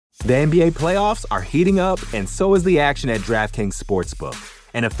The NBA playoffs are heating up, and so is the action at DraftKings Sportsbook,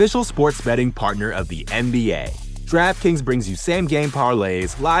 an official sports betting partner of the NBA. DraftKings brings you same-game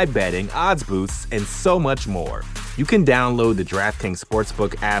parlays, live betting, odds boosts, and so much more. You can download the DraftKings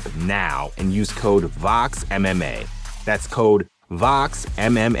Sportsbook app now and use code VOXMMA. That's code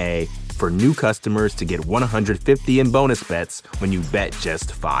VOXMMA for new customers to get $150 in bonus bets when you bet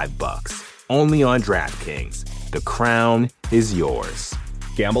just $5. Only on DraftKings. The crown is yours.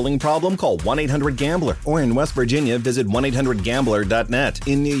 Gambling problem? Call 1-800-GAMBLER. Or in West Virginia, visit 1-800-GAMBLER.net.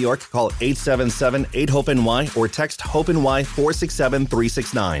 In New York, call 877-8-HOPE-NY or text HOPE-NY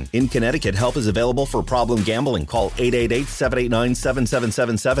 467-369. In Connecticut, help is available for problem gambling. Call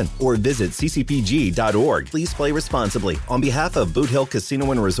 888-789-7777 or visit ccpg.org. Please play responsibly. On behalf of Boot Hill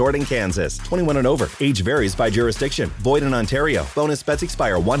Casino and Resort in Kansas, 21 and over. Age varies by jurisdiction. Void in Ontario. Bonus bets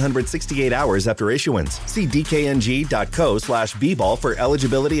expire 168 hours after issuance. See dkng.co/bball for eligibility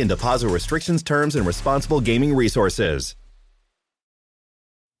and deposit restrictions, terms, and responsible gaming resources.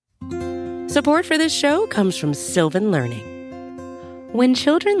 Support for this show comes from Sylvan Learning. When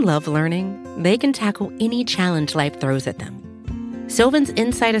children love learning, they can tackle any challenge life throws at them. Sylvan's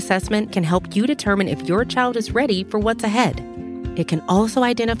Insight Assessment can help you determine if your child is ready for what's ahead. It can also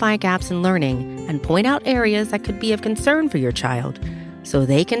identify gaps in learning and point out areas that could be of concern for your child so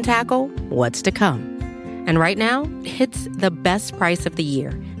they can tackle what's to come. And right now, it's the best price of the year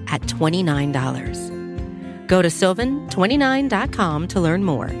at $29. Go to sylvan29.com to learn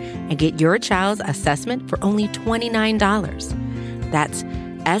more and get your child's assessment for only $29. That's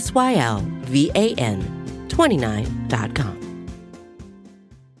SYLVAN 29.com.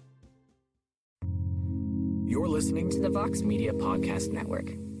 You're listening to the Vox Media Podcast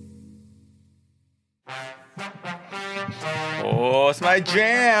Network. Oh, it's my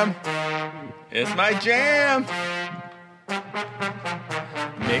jam. It's my jam.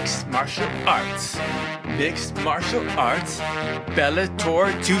 Mixed martial arts. Mixed martial arts.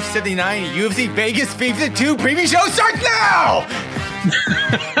 Bellator 279 UFC Vegas 52 preview show starts now!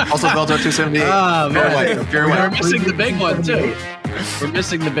 Also Bellator 278. We're missing the big one, too. We're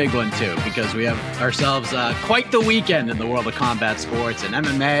missing the big one, too, because we have ourselves quite the weekend in the world of combat sports and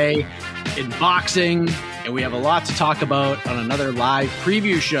MMA, in boxing, and we have a lot to talk about on another live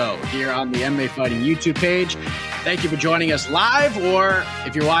preview show here on the MMA Fighting YouTube page. Thank you for joining us live, or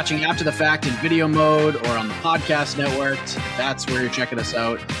if you're watching after the fact in video mode or on the podcast network, that's where you're checking us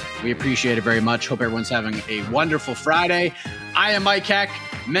out. We appreciate it very much. Hope everyone's having a wonderful Friday. I am Mike Heck.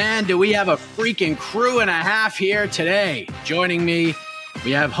 Man, do we have a freaking crew and a half here today. Joining me,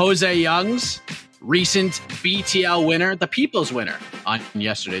 we have Jose Youngs, recent BTL winner, the People's winner on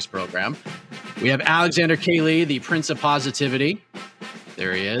yesterday's program. We have Alexander K. Lee, the Prince of Positivity.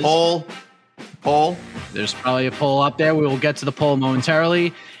 There he is. Poll. There's probably a poll up there. We will get to the poll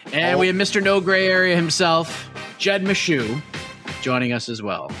momentarily. And we have Mr. No Gray Area himself, Jed Meshew, joining us as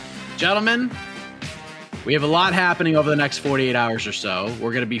well. Gentlemen, we have a lot happening over the next 48 hours or so.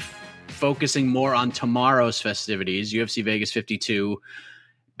 We're going to be focusing more on tomorrow's festivities, UFC Vegas 52,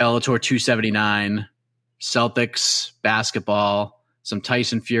 Bellator 279, Celtics basketball, some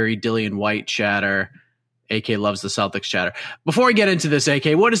Tyson Fury, Dillian White chatter. AK loves the Celtics chatter. Before we get into this,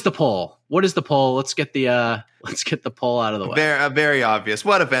 AK, what is the poll? Let's get the poll out of the way. Very obvious.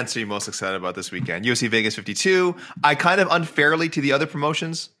 What events are you most excited about this weekend? UFC Vegas 52. I kind of unfairly to the other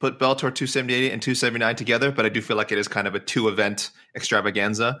promotions put Bellator 278 and 279 together, but I do feel like it is kind of a 2-event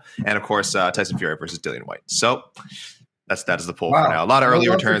extravaganza. And of course, Tyson Fury versus Dillian White. So that is the poll for now. A lot of early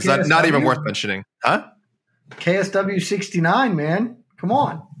returns. Not even worth mentioning. Huh? KSW 69, man. Come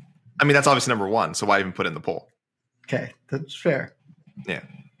on. I mean, that's obviously number one, so why even put it in the poll? Okay, that's fair. Yeah.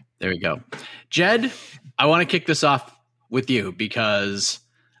 There we go. Jed, I want to kick this off with you because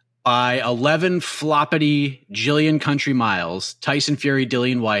by 11 floppity jillion country miles, Tyson Fury,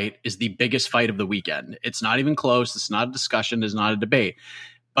 Dillian White is the biggest fight of the weekend. It's not even close. It's not a discussion. It's not a debate.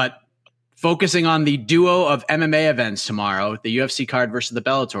 But focusing on the duo of MMA events tomorrow, the UFC card versus the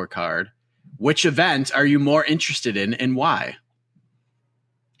Bellator card, which event are you more interested in and why?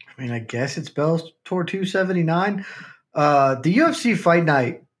 I mean, I guess it's Bellator 279. The UFC Fight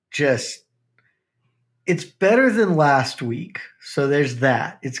Night it's better than last week. So there's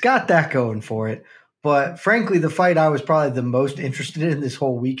that. It's got that going for it. But frankly, the fight I was probably the most interested in this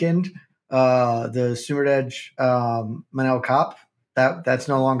whole weekend, the Sumerdej Manel Kape, that's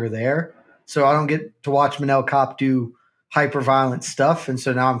no longer there. So I don't get to watch Manel Kape do hyper-violent stuff. And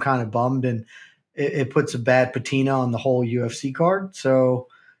so now I'm kind of bummed, and it puts a bad patina on the whole UFC card. So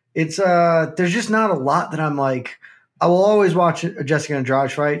it's there's just not a lot that I'm like. I will always watch a Jessica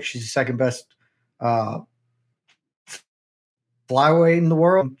Andrade fight. She's the second best flyweight in the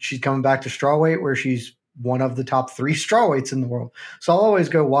world. She's coming back to strawweight where she's one of the top 3 strawweights in the world. So I'll always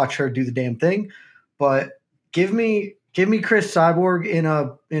go watch her do the damn thing. But give me Cris Cyborg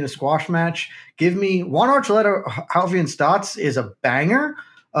in a squash match. Give me Juan Archuleta Halfian Stotts is a banger.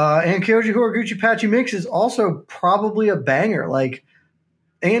 And Kyoji Horiguchi Patchy Mix is also probably a banger. Like,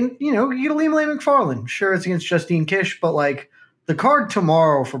 and you get Liam Lane McFarlane. Sure, it's against Justine Kish, but like the card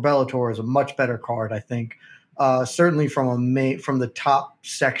tomorrow for Bellator is a much better card, I think. Certainly from the top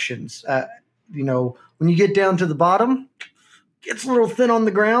sections. When you get down to the bottom, gets a little thin on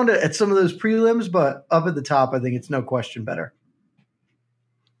the ground at some of those prelims, but up at the top, I think it's no question better.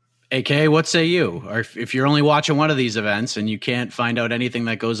 AK, what say you? Or if you're only watching one of these events and you can't find out anything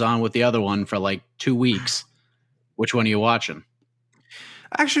that goes on with the other one for like 2 weeks, which one are you watching?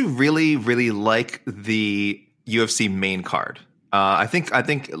 I actually really, really like the UFC main card. I think I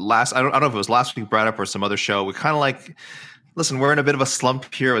don't know if it was last week brought up or some other show. We kind of like, listen, we're in a bit of a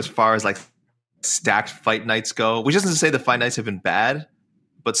slump here as far as like stacked fight nights go, which isn't to say the fight nights have been bad,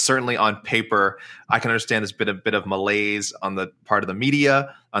 but certainly on paper, I can understand there's been a bit of malaise on the part of the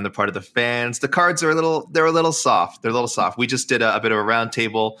media, on the part of the fans. The cards are a little soft. They're a little soft. We just did a bit of a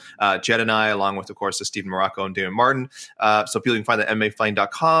roundtable, Jed and I, along with, of course, Stephen Morocco and Damon Martin. So people can find that at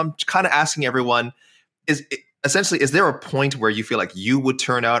MMAfighting.com, kind of asking everyone, is there a point where you feel like you would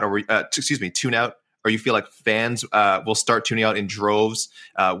tune out, or you feel like fans will start tuning out in droves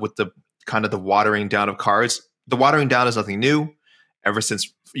with the kind of the watering down of cards? The watering down is nothing new. Ever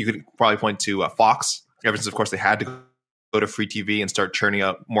since, you could probably point to Fox, ever since, of course, they had to go to free TV and start churning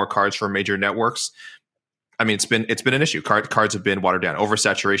out more cards for major networks. I mean, it's been an issue. Cards have been watered down.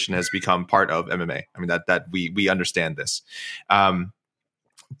 Oversaturation has become part of MMA. I mean, that we understand this.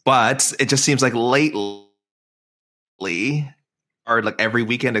 But it just seems like lately, or like every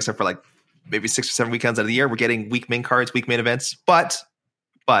weekend, except for like maybe 6 or 7 weekends out of the year, we're getting week main cards, week main events. But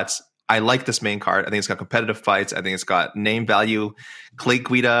I like this main card. I think it's got competitive fights. I think it's got name value. Clay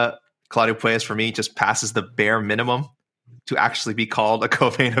Guida, Claudio Puelles, for me, just passes the bare minimum to actually be called a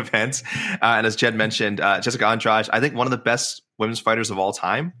co-main event. And as Jed mentioned, Jessica Andrade, I think one of the best women's fighters of all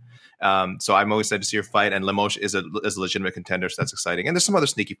time. So I'm always excited to see her fight. And Limoges is a legitimate contender, so that's exciting. And there's some other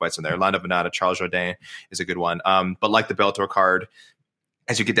sneaky fights in there. Landa Venata, Charles Jourdain is a good one. But like the Bellator card,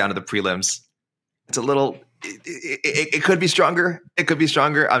 as you get down to the prelims, it's a little... It could be stronger. It could be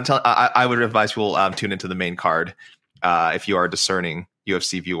stronger. I would advise people tune into the main card if you are a discerning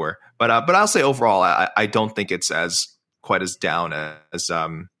UFC viewer. But I'll say overall, I don't think it's quite as down as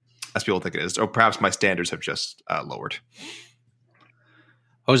people think it is, or perhaps my standards have just lowered.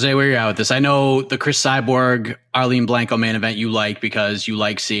 Jose, where are you at with this? I know the Cris Cyborg, Arlene Blanco main event you like because you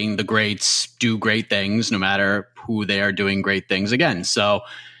like seeing the greats do great things, no matter who they are doing great things against. So.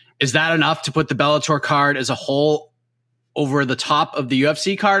 Is that enough to put the Bellator card as a whole over the top of the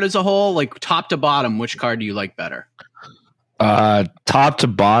UFC card as a whole? Like top to bottom, which card do you like better? Top to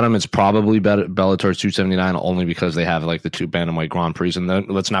bottom, it's probably Bellator 279 only because they have like the 2 bantamweight Grand Prix. And then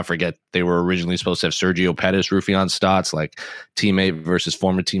let's not forget, they were originally supposed to have Sergio Pettis, Rufián Stotts, like teammate versus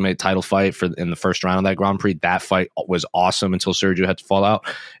former teammate title fight in the first round of that Grand Prix. That fight was awesome until Sergio had to fall out.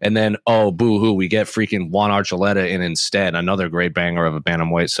 And then, boo-hoo, we get freaking Juan Archuleta in instead, another great banger of a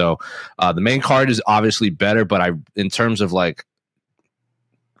bantamweight. So the main card is obviously better, but in terms of like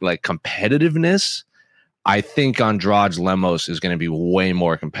competitiveness, I think Andrade Lemos is going to be way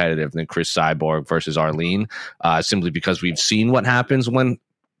more competitive than Cris Cyborg versus Arlene, simply because we've seen what happens when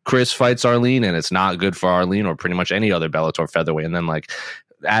Cris fights Arlene, and it's not good for Arlene or pretty much any other Bellator featherweight. And then like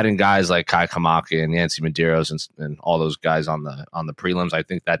adding guys like Kai Kamaka and Yancy Medeiros and all those guys on the prelims, I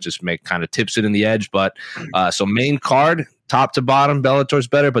think that just kind of tips it in the edge. But so main card, top to bottom, Bellator's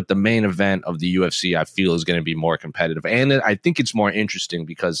better, but the main event of the UFC, I feel, is going to be more competitive. And I think it's more interesting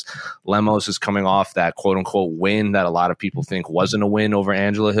because Lemos is coming off that quote-unquote win that a lot of people think wasn't a win over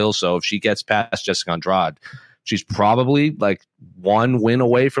Angela Hill. So if she gets past Jessica Andrade, she's probably like 1 win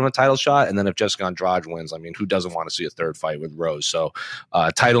away from a title shot. And then if Jessica Andrade wins, I mean, who doesn't want to see a third fight with Rose? So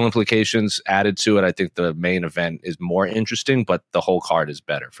title implications added to it. I think the main event is more interesting, but the whole card is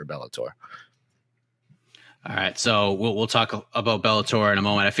better for Bellator. All right, so we'll talk about Bellator in a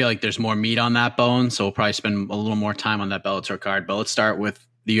moment. I feel like there's more meat on that bone, so we'll probably spend a little more time on that Bellator card. But let's start with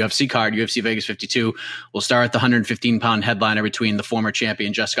the UFC card, UFC Vegas 52. We'll start at the 115-pound headliner between the former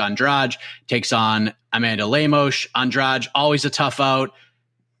champion Jessica Andrade takes on Amanda Lemos. Andrade, always a tough out,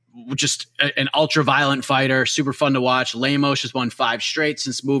 just an ultra-violent fighter, super fun to watch. Lemos has won 5 straight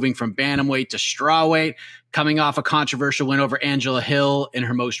since moving from bantamweight to strawweight, coming off a controversial win over Angela Hill in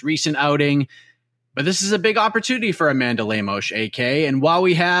her most recent outing. But this is a big opportunity for Amanda Lemos, AK. And while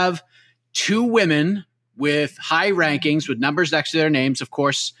we have 2 women with high rankings, with numbers next to their names, of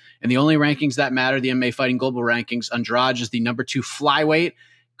course, and the only rankings that matter, the MMA Fighting Global rankings. Andrade is the number 2 flyweight,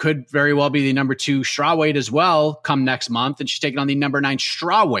 could very well be the number 2 strawweight as well come next month, and she's taking on the number 9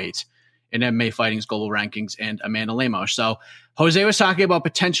 strawweight in MMA Fighting's global rankings, and Amanda Lemos. So Jose was talking about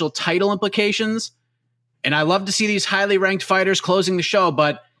potential title implications, and I love to see these highly ranked fighters closing the show,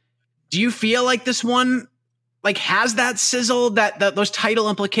 but do you feel like this one has that sizzle, that those title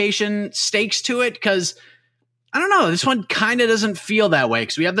implication stakes to it? Because I don't know, this one kind of doesn't feel that way,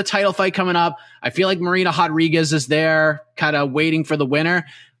 because we have the title fight coming up. I feel like Marina Rodriguez is there kind of waiting for the winner.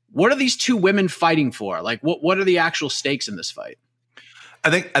 What are these two women fighting for? What are the actual stakes in this fight? I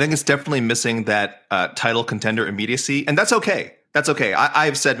think it's definitely missing that title contender immediacy, and that's okay. That's okay.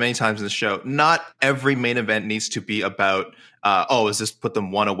 I've said many times in the show, not every main event needs to be about, does this put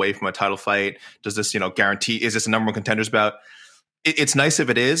them one away from a title fight? Does this, guarantee, is this a number one contender's bout? It's nice if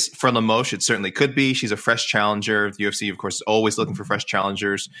it is. For Lemos, it certainly could be. She's a fresh challenger. The UFC, of course, is always looking for fresh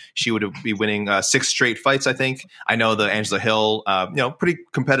challengers. She would be winning 6 straight fights, I think. I know the Angela Hill, pretty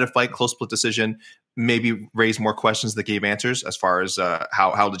competitive fight, close split decision, maybe raise more questions than gave answers as far as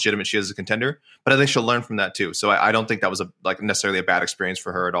how legitimate she is as a contender. But I think she'll learn from that too. So I don't think that was necessarily a bad experience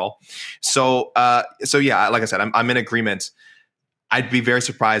for her at all. So yeah, like I said, I'm in agreement. I'd be very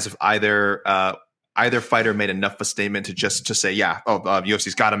surprised if either fighter made enough of a statement to say,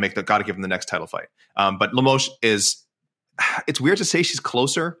 UFC's got to give him the next title fight. But Lemos it's weird to say she's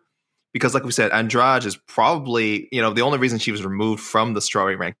closer, because like we said, Andrade is probably, the only reason she was removed from the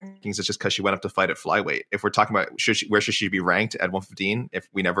strawweight rankings is just because she went up to fight at flyweight. If we're talking about where should she be ranked at 115 if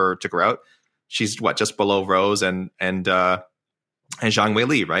we never took her out, she's just below Rose and Zhang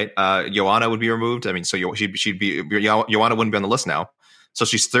Weili, right? Joanna would be removed. I mean, so Joanna wouldn't be on the list now. So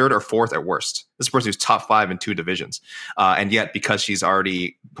she's 3rd or 4th at worst. This person who's top 5 in 2 divisions. And yet, because she's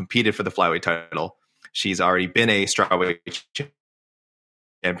already competed for the flyweight title, she's already been a strawweight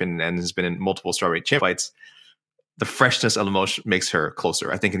champion and has been in multiple strawweight champ fights. The freshness of Lemos makes her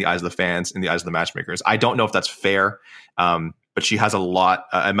closer, I think, in the eyes of the fans, in the eyes of the matchmakers. I don't know if that's fair, but she has a lot.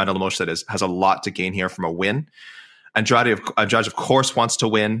 Amanda Lemos has a lot to gain here from a win. Andrade, of course, wants to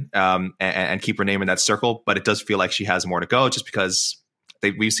win and keep her name in that circle, but it does feel like she has more to go, just because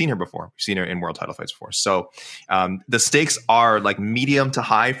we've seen her before. We've seen her in world title fights before. So the stakes are medium to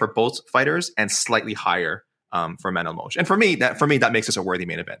high for both fighters and slightly higher for Amanda Lemos. And for me, that makes this a worthy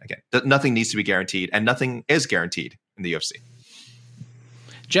main event. Again, nothing needs to be guaranteed, and nothing is guaranteed in the UFC.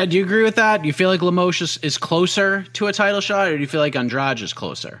 Jed, do you agree with that? Do you feel like Lemos is closer to a title shot, or do you feel like Andrade is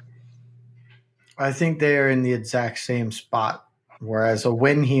closer? I think they are in the exact same spot. Whereas a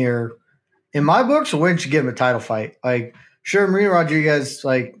win here, in my books, a win should give him a title fight. Sure, Marina Rodriguez,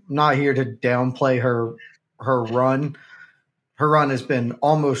 not here to downplay her run. Her run has been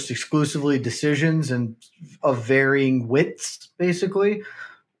almost exclusively decisions and of varying widths, basically.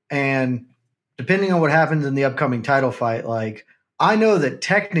 And depending on what happens in the upcoming title fight, I know that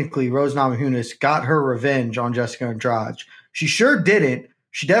technically Rose Namajunas got her revenge on Jessica Andrade. She sure didn't.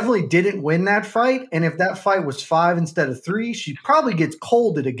 She definitely didn't win that fight. And if that fight was 5 instead of 3, she probably gets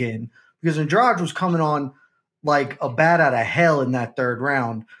colded again, because Andrade was coming on like a bat out of hell in that 3rd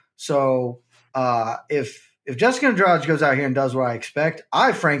round. So if Jessica Andrade goes out here and does what I expect,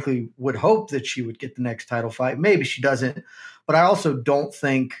 I frankly would hope that she would get the next title fight. Maybe she doesn't, but I also don't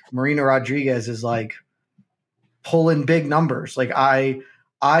think Marina Rodriguez is pulling big numbers.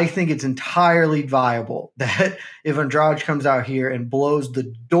 I think it's entirely viable that if Andrade comes out here and blows the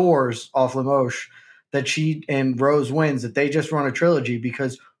doors off Lemos, that she and Rose wins, that they just run a trilogy,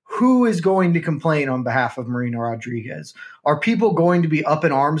 because who is going to complain on behalf of Marina Rodriguez? Are people going to be up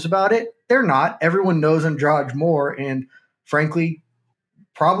in arms about it? They're not. Everyone knows Andrade more, and frankly,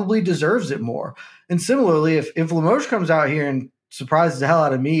 probably deserves it more. And similarly, if Lemos comes out here and surprises the hell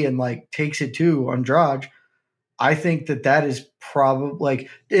out of me and takes it to Andrade, I think that is probably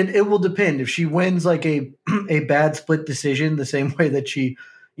it will depend. If she wins a bad split decision the same way that she,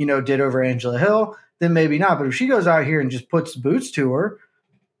 did over Angela Hill, then maybe not. But if she goes out here and just puts the boots to her,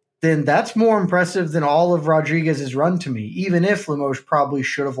 then that's more impressive than all of Rodriguez's run to me, even if Lemos probably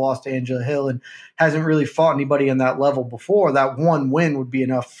should have lost to Angela Hill and hasn't really fought anybody on that level before. That one win would be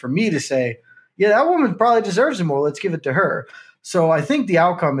enough for me to say, yeah, that woman probably deserves it more. Let's give it to her. So I think the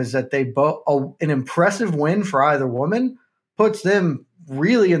outcome is that they both an impressive win for either woman puts them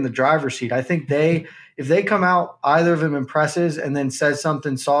really in the driver's seat. I think if they come out, either of them impresses and then says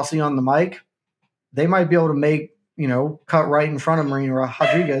something saucy on the mic, they might be able to make, cut right in front of Marina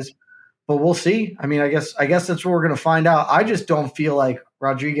Rodriguez. But we'll see. I mean, I guess that's what we're going to find out. I just don't feel like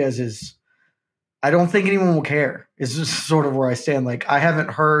Rodriguez is I don't think anyone will care. Is just sort of where I stand. Like, I haven't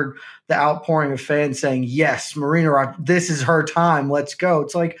heard the outpouring of fans saying, yes, Marina, this is her time. Let's go.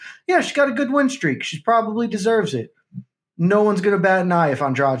 It's like, yeah, she's got a good win streak. She probably deserves it. No one's going to bat an eye if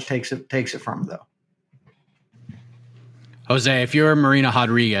Andrade takes it from her, though. Jose, if you're Marina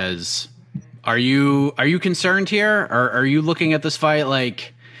Rodriguez, are you concerned here? Or are you looking at this fight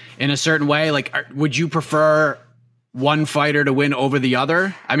like in a certain way? Like, would you prefer one fighter to win over the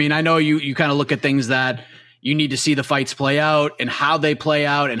other? I mean, I know you kind of look at things that you need to see the fights play out and how they play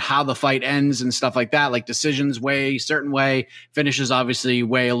out and how the fight ends and stuff like that. Like decisions weigh a certain way, finishes obviously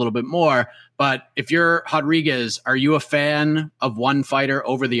weigh a little bit more. But if you're Rodriguez, are you a fan of one fighter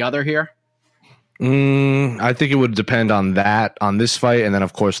over the other here? I think it would depend on this fight. And then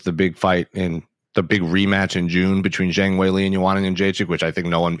of course the big fight in the big rematch in June between Zhang Weili and Joanna Jędrzejczyk, which I think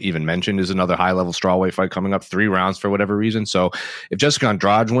no one even mentioned, is another high-level strawweight fight coming up, 3 rounds for whatever reason. So if Jessica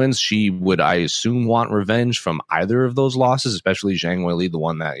Andrade wins, she would, I assume, want revenge from either of those losses, especially Zhang Weili, the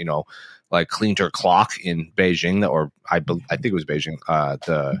one that, like cleaned her clock in Beijing, or I think it was Beijing,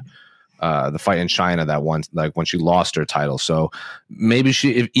 the fight in China that one, like when she lost her title. So maybe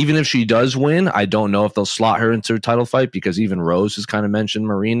even if she does win, I don't know if they'll slot her into a title fight, because even Rose has kind of mentioned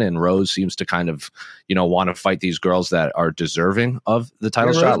Marina, and Rose seems to kind of, want to fight these girls that are deserving of the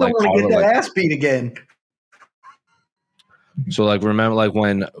title shot. Like, Carla, get that ass beat again. So like, remember like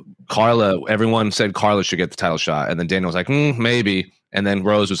when everyone said Carla should get the title shot, and then Daniel was like, maybe. And then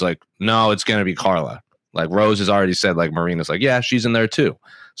Rose was like, no, it's going to be Carla. Like Rose has already said, like Marina's like, yeah, she's in there too.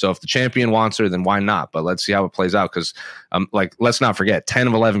 So if the champion wants her, then why not? But let's see how it plays out, because let's not forget, 10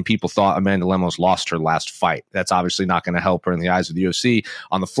 of 11 people thought Amanda Lemos lost her last fight. That's obviously not going to help her in the eyes of the UFC.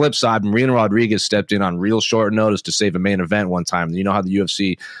 On the flip side, Marina Rodriguez stepped in on real short notice to save a main event one time. You know how the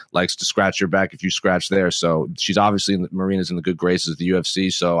UFC likes to scratch your back if you scratch there. So she's obviously, Marina's in the good graces of the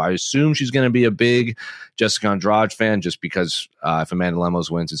UFC. So I assume she's going to be a big Jessica Andrade fan, just because if Amanda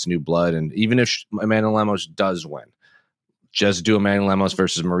Lemos wins, it's new blood. And even if Amanda Lemos does win, just do Amanda Lemos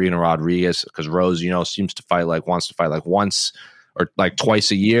versus Marina Rodriguez, because Rose, wants to fight like once or like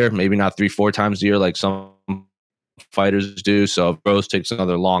twice a year, maybe not 3-4 times a year like some fighters do. So if Rose takes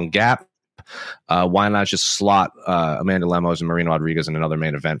another long gap, why not just slot Amanda Lemos and Marina Rodriguez in another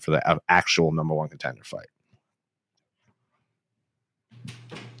main event for the actual number one contender fight?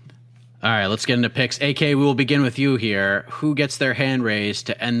 All right, let's get into picks. AK, we will begin with you here. Who gets their hand raised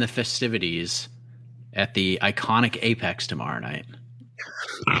to end the festivities at the iconic Apex tomorrow night?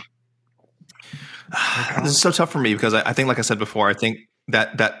 This is so tough for me, because I think, like I said before, I think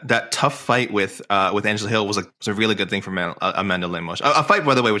that tough fight with Angela Hill was a really good thing for Amanda Lemos. A fight,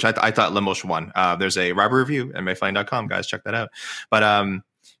 by the way, which I thought Lemos won. There's a rivalry review at MMAfighting.com, guys, check that out. But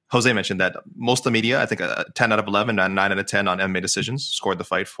Jose mentioned that most of the media, I think 10 out of 11 and 9 out of 10 on MMA decisions, scored the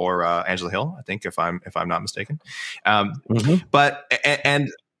fight for Angela Hill, I think, if I'm not mistaken. But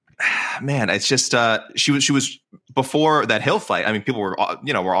man, it's just she was before that Hill fight. I mean, people were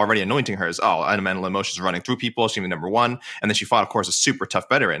already anointing her as, Amanda Lemos is running through people. She's number one, and then she fought, of course, a super tough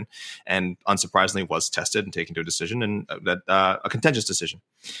veteran, and unsurprisingly was tested and taken to a decision, and a contentious decision.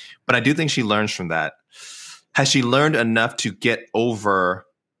 But I do think she learns from that. Has she learned enough to get over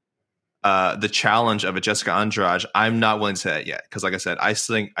the challenge of a Jessica Andrade? I'm not willing to say that yet, because like I said, I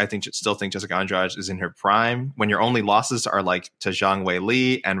still think Jessica Andrade is in her prime. When your only losses are like to Zhang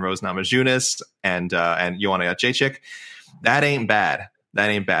Weili and Rose Namajunas and Joanna Jędrzejczyk, that ain't bad.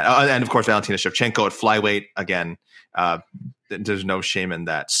 And of course, Valentina Shevchenko at flyweight again. There's no shame in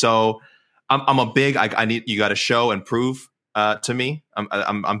that. So I'm a big. You got to show and prove to me.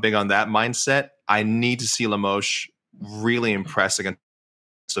 I'm big on that mindset. I need to see Lemos really impress against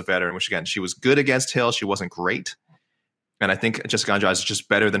a veteran, which again, she was good against Hill. She wasn't great. And I think Jessica Andrade is just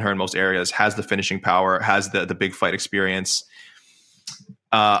better than her in most areas, has the finishing power, has the big fight experience.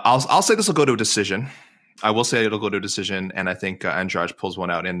 I'll say this will go to a decision. I will say it'll go to a decision. And I think Andrade pulls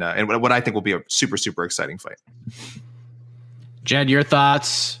one out in what I think will be a super, super exciting fight. Jed, your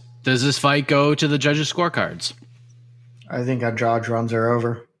thoughts? Does this fight go to the judges' scorecards? I think Andrade runs her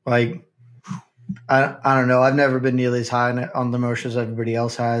over. Like, I don't know. I've never been nearly as high on Lemos as everybody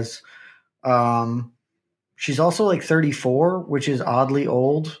else has. She's also like 34, which is oddly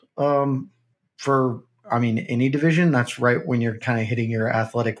old for, any division. That's right when you're kind of hitting your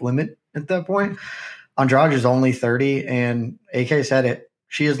athletic limit at that point. Andrade is only 30, and AK said it.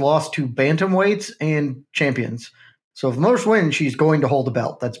 She has lost to bantamweights and champions. So if Lemos wins, she's going to hold the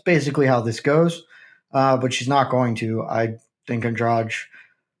belt. That's basically how this goes. But she's not going to. I think Andrade –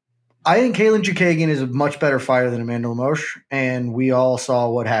 I think Kaylin Chukagian is a much better fighter than Amanda Lemos, and we all saw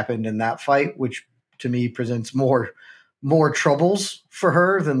what happened in that fight, which to me presents more more troubles for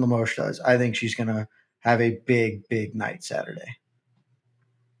her than Lemos does. I think she's going to have a big, big night Saturday.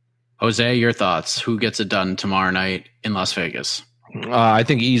 Jose, your thoughts? Who gets it done tomorrow night in Las Vegas? I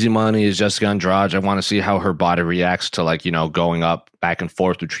think easy money is Jessica Andrade. I want to see how her body reacts to, like, going up back and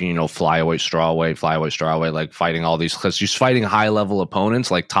forth between, flyweight, strawweight, like fighting all these, because she's fighting high level opponents,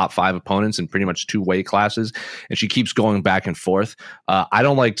 like top 5 opponents in pretty much 2 weight classes. And she keeps going back and forth. I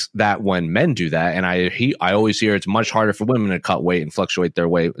don't like that when men do that. And I always hear it's much harder for women to cut weight and fluctuate their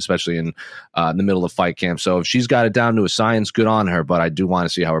weight, especially in the middle of fight camp. So if she's got it down to a science, good on her. But I do want to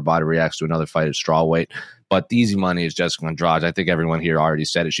see how her body reacts to another fight at strawweight. But the easy money is Jessica Andrade. I think everyone here already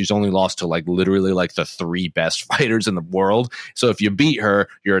said it. She's only lost to literally the 3 best fighters in the world. So if you beat her,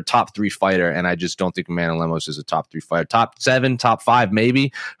 you're a top 3 fighter. And I just don't think Amanda Lemos is a top 3 fighter. Top 7, top 5,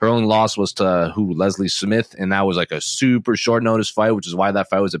 maybe. Her only loss was to Leslie Smith. And that was like a super short notice fight, which is why that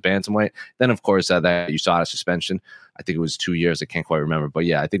fight was a bantamweight. Then, of course, that you saw a suspension. I think it was 2 years. I can't quite remember. But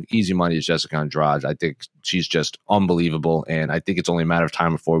yeah, I think easy money is Jessica Andrade. I think she's just unbelievable. And I think it's only a matter of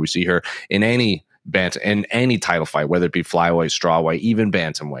time before we see her in any title fight, whether it be flyweight, strawweight, even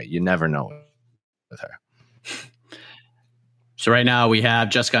bantamweight. You never know with her. So right now we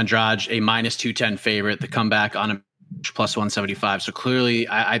have Jessica Andrade, a -210 favorite, the comeback on a +175. So clearly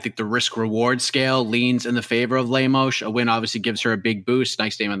I think the risk reward scale leans in the favor of Lemos. A win obviously gives her a big boost.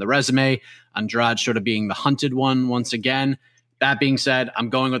 Nice name on the resume. Andrade sort of being the hunted one once again. That being said, I'm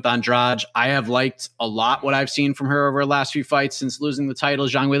going with Andrade. I have liked a lot what I've seen from her over the last few fights since losing the title.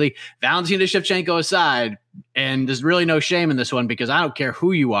 Zhang Weili, Valentina Shevchenko aside, and there's really no shame in this one because I don't care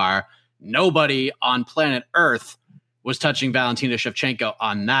who you are. Nobody on planet Earth was touching Valentina Shevchenko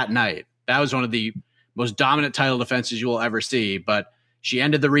on that night. That was one of the most dominant title defenses you will ever see. But she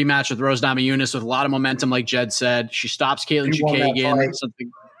ended the rematch with Rose Namajunas with a lot of momentum, like Jed said. She stops Caitlin Chukagian.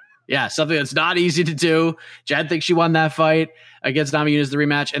 Something that's not easy to do. Jed thinks she won that fight against Namajunas, the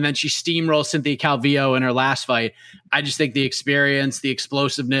rematch, and then she steamrolls Cynthia Calvillo in her last fight. I just think the experience, the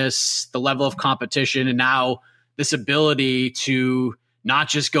explosiveness, the level of competition, and now this ability to not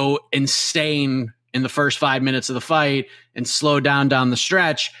just go insane in the first 5 minutes of the fight and slow down the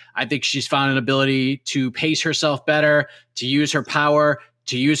stretch. I think she's found an ability to pace herself better, to use her power,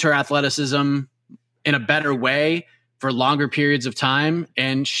 to use her athleticism in a better way for longer periods of time.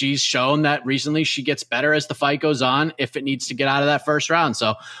 And she's shown that recently she gets better as the fight goes on if it needs to get out of that first round.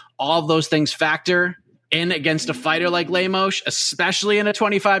 So all of those things factor in against a fighter like Lemos, especially in a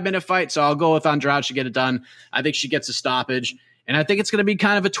 25-minute fight. So I'll go with Andrade to get it done. I think she gets a stoppage. And I think it's going to be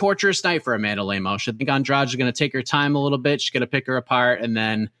kind of a torturous night for Amanda Lemos. I think Andrade is going to take her time a little bit. She's going to pick her apart. And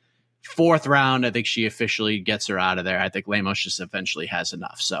then 4th round, I think she officially gets her out of there. I think Lemos just eventually has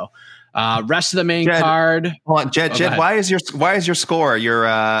enough. So rest of the main card. Hold on, Jed, why is your score? Why is your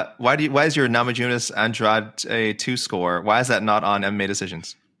Namajunas Andrade a 2 score? Why is that not on MMA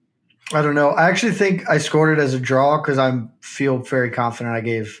decisions? I don't know. I actually think I scored it as a draw because I feel very confident I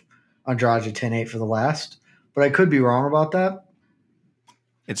gave Andrade a 10-8 for the last, but I could be wrong about that.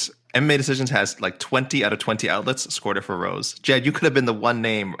 It's MMA Decisions has 20 out of 20 outlets scored it for Rose. Jed, you could have been the one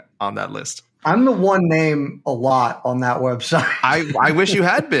name on that list. I'm the one name a lot on that website. I wish you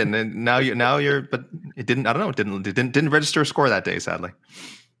had been, and now you're. But it didn't. I don't know. It didn't register a score that day, sadly.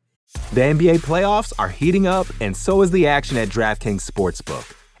 The NBA playoffs are heating up, and so is the action at DraftKings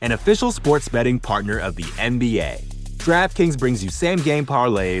Sportsbook, an official sports betting partner of the NBA. DraftKings brings you same-game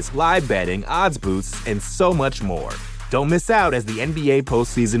parlays, live betting, odds boosts, and so much more. Don't miss out as the NBA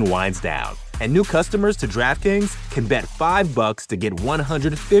postseason winds down. And new customers to DraftKings can bet $5 to get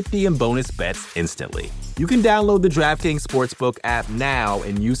 $150 in bonus bets instantly. You can download the DraftKings Sportsbook app now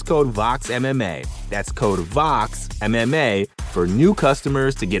and use code VOXMMA. That's code VOXMMA for new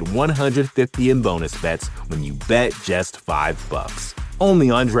customers to get $150 in bonus bets when you bet just $5.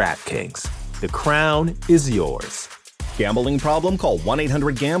 Only on DraftKings. The crown is yours. Gambling problem? Call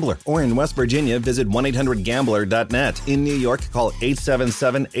 1-800-GAMBLER. Or in West Virginia, visit 1-800-GAMBLER.net. In New York, call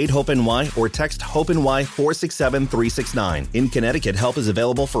 877-8-HOPE-NY or text HOPE-NY 467-369. In Connecticut, help is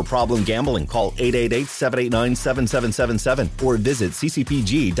available for problem gambling. Call 888-789-7777 or visit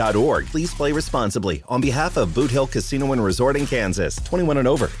ccpg.org. Please play responsibly. On behalf of Boot Hill Casino and Resort in Kansas, 21 and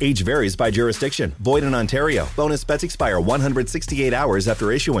over. Age varies by jurisdiction. Void in Ontario. Bonus bets expire 168 hours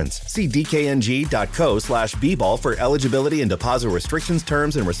after issuance. See dkng.co/bball for eligibility and deposit restrictions,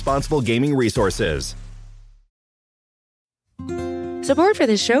 terms, and responsible gaming resources. Support for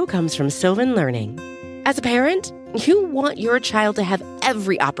this show comes from Sylvan Learning. As a parent, you want your child to have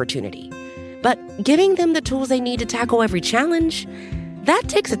every opportunity, but giving them the tools they need to tackle every challenge, that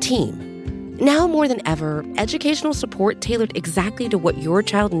takes a team. Now more than ever, educational support tailored exactly to what your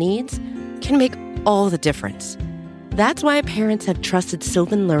child needs can make all the difference. That's why parents have trusted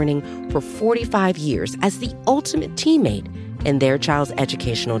Sylvan Learning for 45 years as the ultimate teammate in their child's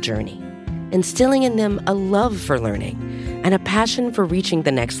educational journey, instilling in them a love for learning and a passion for reaching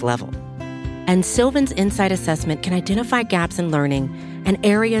the next level. And Sylvan's Insight Assessment can identify gaps in learning and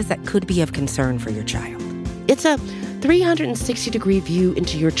areas that could be of concern for your child. It's a 360-degree view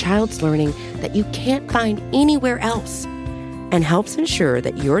into your child's learning that you can't find anywhere else, and helps ensure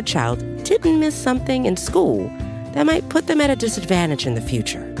that your child didn't miss something in school that might put them at a disadvantage in the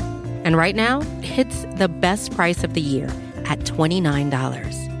future. And right now, it's the best price of the year at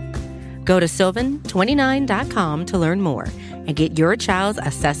 $29. Go to sylvan29.com to learn more and get your child's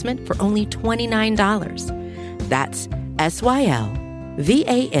assessment for only $29. That's SYLVAN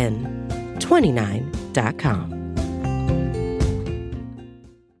 29.com.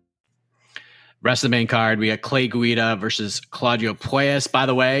 Rest of the main card, we got Clay Guida versus Claudio Puelles. By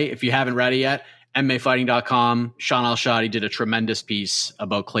the way, if you haven't read it yet, MMAfighting.com, Sean Al-Shadi did a tremendous piece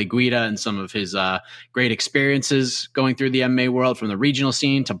about Clay Guida and some of his great experiences going through the MMA world, from the regional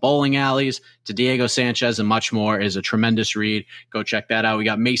scene to bowling alleys to Diego Sanchez and much more. Is a tremendous read. Go check that out. We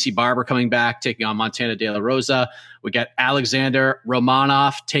got Macy Barber coming back, taking on Montana De La Rosa. We got Alexander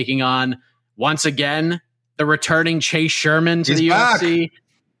Romanov taking on, once again, the returning Chase Sherman to the UFC.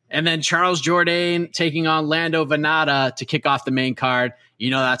 And then Charles Jourdain taking on Lando Venata to kick off the main card. You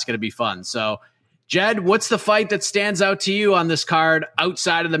know that's going to be fun. So, Jed, what's the fight that stands out to you on this card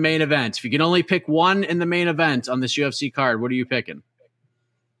outside of the main event? If you can only pick one in the main event on this UFC card, what are you picking?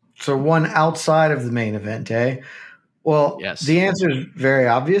 So one outside of the main event, eh? Well, yes. The answer is very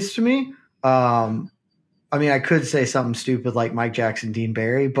obvious to me. I mean, I could say something stupid like Mike Jackson, Dean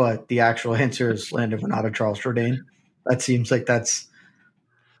Barry, but the actual answer is Lando Venata, Charles Jourdain. That seems like that's –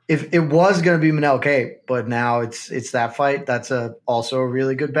 if it was going to be Manel Kape, but now it's that fight, that's also a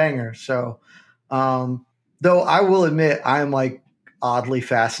really good banger. So – though I will admit I'm like oddly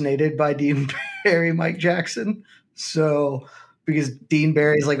fascinated by Dean Barry, Mike Jackson. So because Dean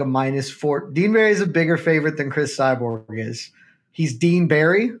Barry is like a -4. Dean Barry is a bigger favorite than Cris Cyborg is. He's Dean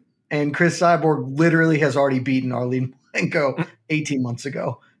Barry, and Cris Cyborg literally has already beaten Arlene Malenko 18 months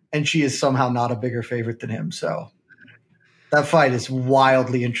ago, and she is somehow not a bigger favorite than him. So that fight is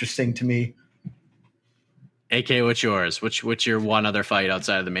wildly interesting to me. AK, what's yours? What's your one other fight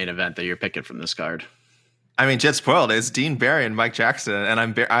outside of the main event that you're picking from this card? I mean, Jet spoiled. It's Dean Barry and Mike Jackson, and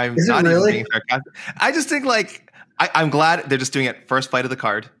I'm is not really? even being sarcastic. I just think I'm glad they're just doing it first fight of the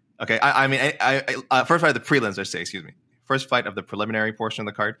card. Okay, I mean, first fight of the prelims. I say, excuse me, first fight of the preliminary portion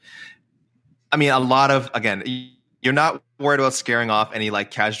of the card. I mean, a lot of, again, you're not worried about scaring off any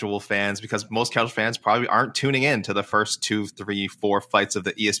like casual fans, because most casual fans probably aren't tuning in to the first 2, 3, 4 fights of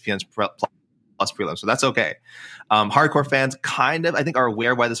the ESPN's Plus prelim, so that's okay. Hardcore fans kind of, I think, are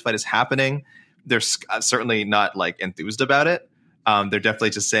aware why this fight is happening. They're certainly not like enthused about it. They're definitely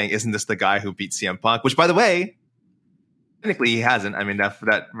just saying, "Isn't this the guy who beat CM Punk?" Which, by the way, technically he hasn't. I mean,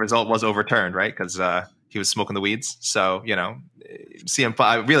 that result was overturned, right? Because he was smoking the weeds. So CM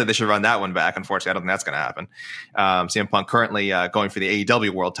Punk. Really, they should run that one back. Unfortunately, I don't think that's going to happen. CM Punk currently going for the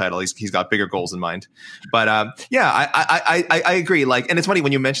AEW World Title. He's got bigger goals in mind. But I agree. Like, and it's funny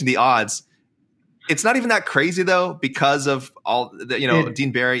when you mention the odds. It's not even that crazy though, because of all the,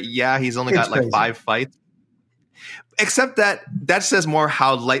 Dean Barry. Yeah, he's only got like 5 fights. Except that says more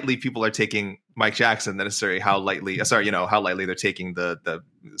how lightly people are taking Mike Jackson than necessarily how lightly they're taking the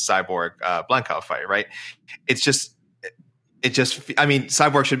Cyborg Blankout fight, right? I mean,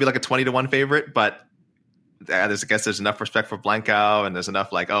 Cyborg should be like a 20-1 favorite, but there's enough respect for Blankout, and there's enough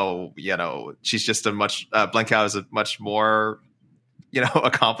she's just Blankout is a much more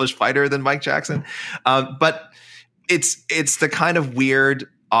accomplished fighter than Mike Jackson. But it's the kind of weird,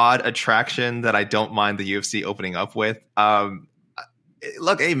 odd attraction that I don't mind the UFC opening up with.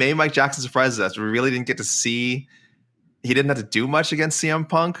 Look, hey, maybe Mike Jackson surprises us. We really didn't get to see. He didn't have to do much against CM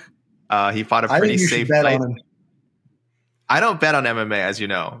Punk. He fought a pretty safe fight. I don't bet on MMA, as you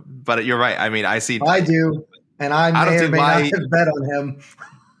know, but you're right. I mean, I do, and I may or may not have bet on him.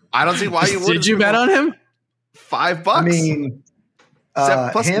 I don't see why you would. Did you bet on him? $5. I mean,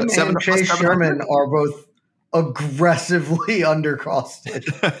 him and Chase Sherman are both aggressively undercosted.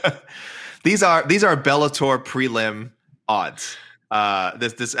 These are Bellator prelim odds.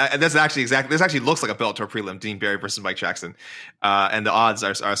 This actually looks like a Bellator prelim, Dean Barry versus Mike Jackson, and the odds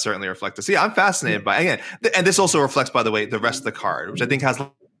are certainly reflective. So yeah, I'm fascinated by, again, and this also reflects, by the way, the rest of the card, which I think has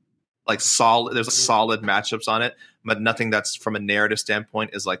like there's solid matchups on it, but nothing that's from a narrative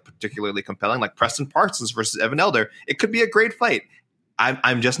standpoint is like particularly compelling. Like Preston Parsons versus Evan Elder, it could be a great fight.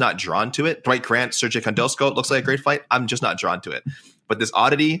 I'm just not drawn to it. Dwight Grant, Sergey Kondosco looks like a great fight. I'm just not drawn to it. But this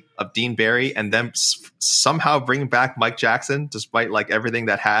oddity of Dean Barry and them somehow bringing back Mike Jackson, despite like everything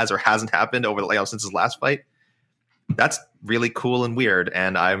that has or hasn't happened over the since his last fight, that's really cool and weird.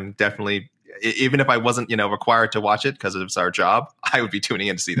 And I'm definitely, even if I wasn't, required to watch it because it's our job, I would be tuning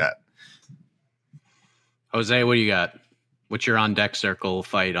in to see that. Jose, what do you got? What's your on deck circle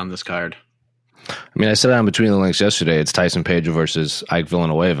fight on this card? I mean, I said it on Between the Links yesterday. It's Tyson Pedro versus Ike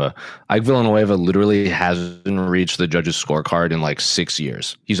Villanueva. Ike Villanueva literally hasn't reached the judges' scorecard in like 6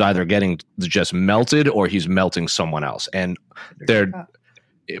 years. He's either getting just melted or he's melting someone else. And they're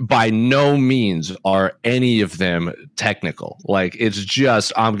by no means are any of them technical. Like, it's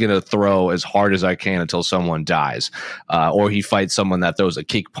just, I'm going to throw as hard as I can until someone dies. Or he fights someone that throws a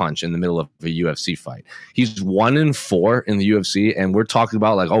kick punch in the middle of a UFC fight. He's 1-4 in the UFC, and we're talking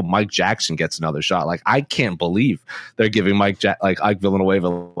about like, oh, Mike Jackson gets another shot. Like, I can't believe they're giving Ike Villanueva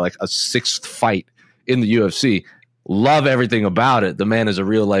like a 6th fight in the UFC. Love everything about it. The man is a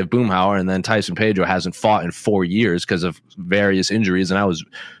real life boomhauer. And then Tyson Pedro hasn't fought in 4 years because of various injuries. And I was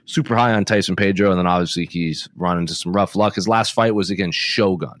super high on Tyson Pedro. And then obviously he's run into some rough luck. His last fight was against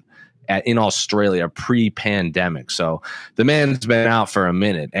Shogun in Australia pre-pandemic. So the man's been out for a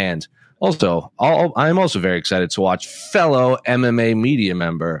minute. And also, I'm also very excited to watch fellow MMA media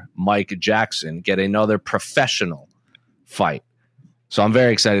member Mike Jackson get another professional fight. So I'm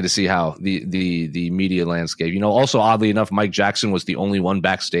very excited to see how the media landscape. Also, oddly enough, Mike Jackson was the only one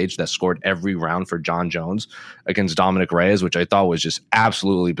backstage that scored every round for John Jones against Dominic Reyes, which I thought was just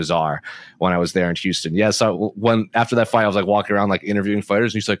absolutely bizarre when I was there in Houston. Yeah, so after that fight, I was like walking around like interviewing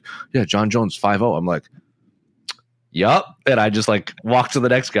fighters, and he's like, "Yeah, John Jones 5-0." I'm like, "Yup," and I just like walked to the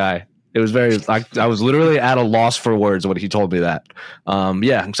next guy. It was I was literally at a loss for words when he told me that. I'm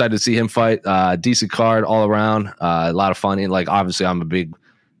excited to see him fight. Decent card all around. A lot of fun. And like, obviously, I'm a big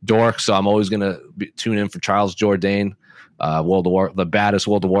dork, so I'm always going to tune in for Charles Jourdain, the baddest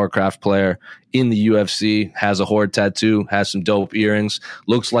World of Warcraft player in the UFC, has a horde tattoo, has some dope earrings,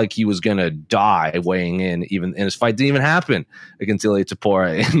 looks like he was going to die weighing in, even and his fight didn't even happen against Ilia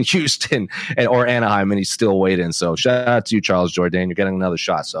Topuria in Houston or Anaheim, and he's still weighed in. So shout out to you, Charles Jourdain. You're getting another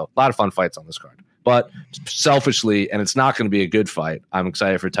shot. So a lot of fun fights on this card. But selfishly, and it's not going to be a good fight, I'm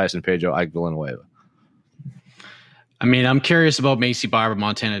excited for Tyson Pedro, Ike Villanueva. I mean, I'm curious about Macy Barber,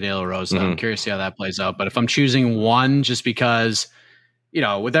 Montana De La Rosa. I'm curious to see how that plays out. But if I'm choosing one, just because,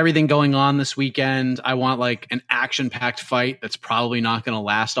 with everything going on this weekend, I want like an action-packed fight that's probably not going to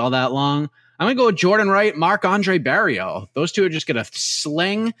last all that long. I'm going to go with Jordan Wright, Marc-Andre Barrio. Those two are just going to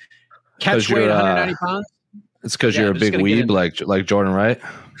sling, catch weight 190 pounds. It's because you're a big weeb like Jordan Wright.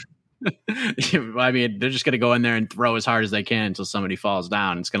 I mean, they're just going to go in there and throw as hard as they can until somebody falls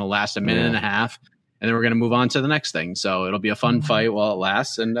down. It's going to last a minute and a half. And then we're going to move on to the next thing. So it'll be a fun fight while it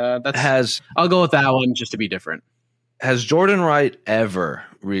lasts. And I'll go with that one just to be different. Has Jordan Wright ever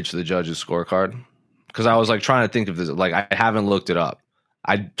reached the judges' scorecard? Because I was like trying to think of this. Like, I haven't looked it up.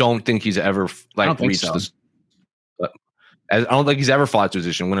 I don't think he's ever reached this. I don't think he's ever fought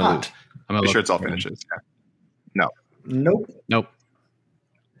position, win or lose. I'm pretty sure it's all finishes. Yeah. Nope.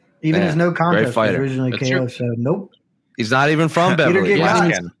 Even his no contest was originally KO. So nope. He's not even from Beverly.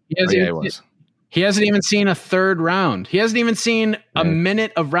 He hasn't even seen a third round. He hasn't even seen a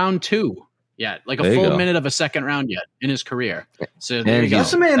minute of round 2 yet, like a full minute of a second round yet in his career. So there you go.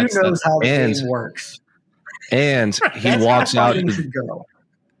 That's a man who knows how the game works. And he walks out.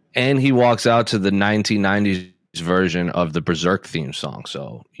 And he walks out to the 1990s version of the Berserk theme song.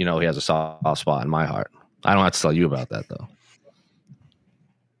 So he has a soft spot in my heart. I don't have to tell you about that though.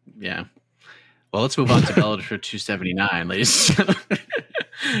 Yeah. Well, let's move on to Bellator 279, ladies and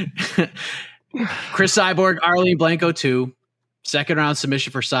gentlemen. Cris Cyborg, Arlene Blanco 2. Second round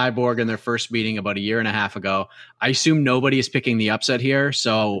submission for Cyborg in their first meeting about a year and a half ago. I assume nobody is picking the upset here.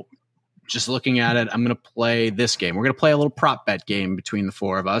 So just looking at it, I'm going to play this game. We're going to play a little prop bet game between the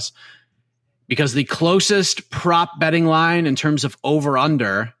four of us. Because the closest prop betting line in terms of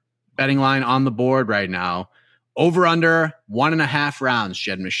over-under betting line on the board right now, over-under 1.5 rounds,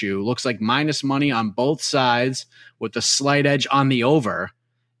 Jed Meshew. Looks like minus money on both sides with a slight edge on the over.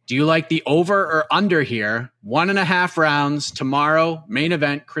 Do you like the over or under here? 1.5 rounds tomorrow. Main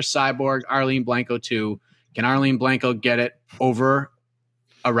event, Cris Cyborg, Arlene Blanco 2. Can Arlene Blanco get it over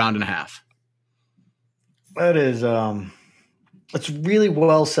a round and a half? That is it's really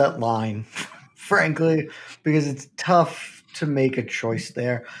well set line, frankly, because it's tough to make a choice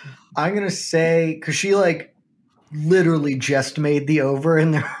there. I'm gonna say because she literally just made the over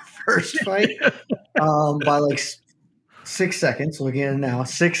in their first fight by 6 seconds. Looking at it now,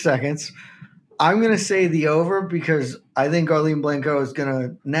 6 seconds. I'm going to say the over because I think Arlene Blanco is going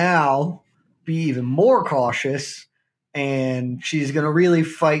to now be even more cautious and she's going to really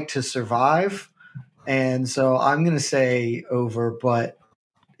fight to survive. And so I'm going to say over, but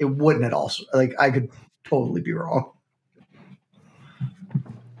it wouldn't at all. Like, I could totally be wrong.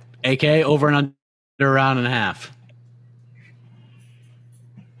 AK, over and under a round and a half.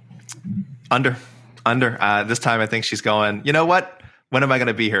 Under. This time I think she's going, you know what? When am I going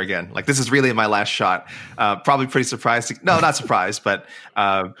to be here again? Like, this is really my last shot. Probably pretty surprised. No, not surprised, but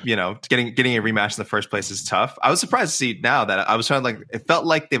getting a rematch in the first place is tough. I was surprised to see now that I was trying to, like, it felt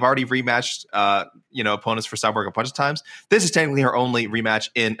like they've already rematched, opponents for Cyborg a bunch of times. This is technically her only rematch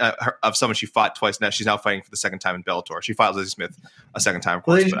of someone she fought twice. Now she's now fighting for the second time in Bellator. She fought Lizzie Smith a second time, of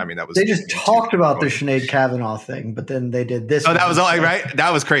course. But I mean, that was, they just talked about the Sinead Kavanaugh thing, but then they did this. Oh, that was all right.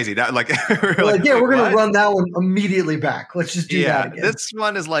 That was crazy. That we're going to run that one immediately back. Let's just do that again. This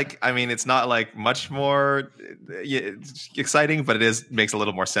one is like, I mean, it's not like much more exciting, but it makes a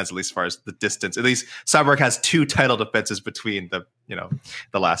little more sense, at least as far as the distance. At least Cyborg has 2 title defenses between the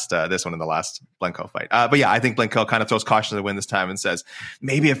last this one and the last Blanco fight. But yeah, I think Blanco kind of throws caution to the wind this time and says,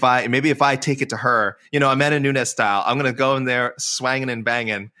 maybe if I take it to her, Amanda Nunes style, I'm going to go in there swanging and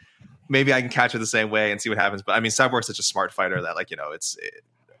banging. Maybe I can catch her the same way and see what happens. But I mean, Cyborg's such a smart fighter that, like,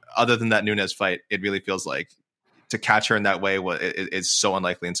 other than that Nunes fight, it really feels like to catch her in that way is so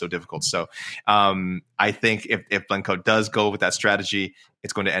unlikely and so difficult. So I think if Blanco does go with that strategy,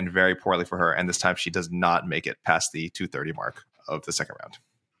 it's going to end very poorly for her. And this time she does not make it past the 230 mark of the second round.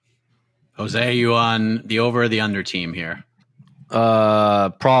 Jose, are you on the over or the under team here?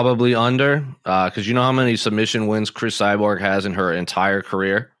 Probably under, because you know how many submission wins Cris Cyborg has in her entire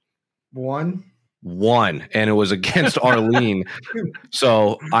career? One, and it was against Arlene.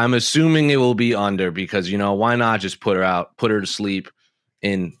 So I'm assuming it will be under because, why not just put her to sleep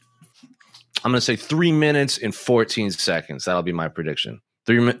in, I'm going to say 3 minutes and 14 seconds. That'll be my prediction.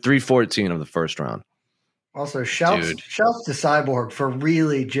 3:14 of the first round. Also, shouts to Cyborg for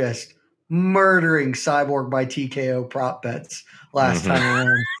really just murdering Cyborg by TKO prop bets last time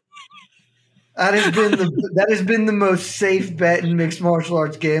around. That has been the most safe bet in mixed martial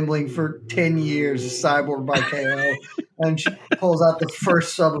arts gambling for 10 years. Cyborg by KO, and she pulls out the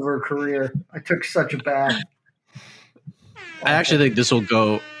first sub of her career. I took such a bath. I actually think this will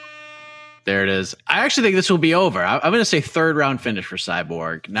go. There it is. I actually think this will be over. I'm going to say third round finish for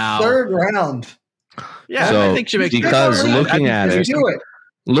Cyborg. Now, third round. Yeah, so I think she makes because looking at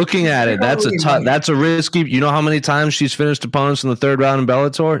it, that's a risky. You know how many times she's finished opponents in the third round in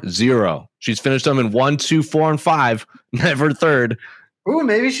Bellator? 0. She's finished them in 1, 2, 4, and 5. Never third. Ooh,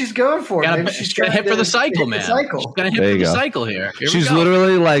 maybe she's going for it. Maybe she's going to hit for the cycle, man. She's going to hit for the cycle here. She's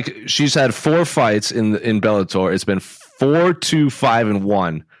literally like, she's had 4 fights in Bellator. It's been 4, 2, 5, and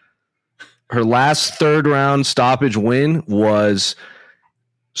 1. Her last third round stoppage win was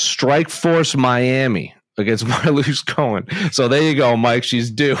Strikeforce Miami against Marloes Cohen. So there you go, Mike.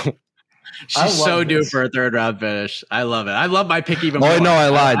 She's due. She's so due for a third round finish. I love it. I love my pick even more. Oh, no, I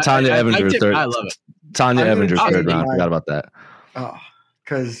lied. Tanya Evinger third. I love it. Tanya Evinger third round. I forgot about that. Oh,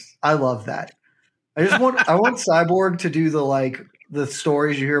 because I love that. I want Cyborg to do the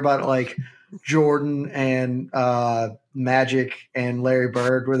stories you hear about, like Jordan and Magic and Larry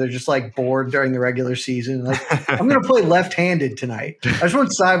Bird, where they're just like bored during the regular season. Like, I'm going to play left-handed tonight. I just want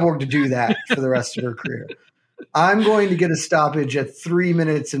Cyborg to do that for the rest of her career. I'm going to get a stoppage at 3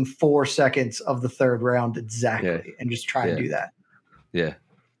 minutes and 4 seconds of the third round exactly, and just try and do that. Yeah.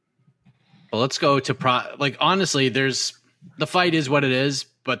 Well, let's go to honestly, the fight is what it is,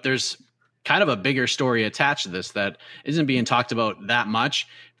 but there's kind of a bigger story attached to this that isn't being talked about that much,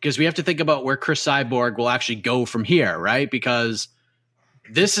 because we have to think about where Cris Cyborg will actually go from here, right? Because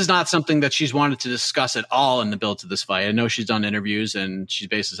this is not something that she's wanted to discuss at all in the build to this fight. I know she's done interviews and she's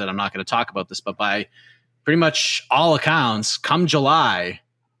basically said, I'm not going to talk about this, but by pretty much all accounts, come July,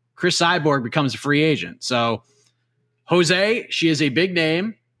 Cris Cyborg becomes a free agent. So Jose, she is a big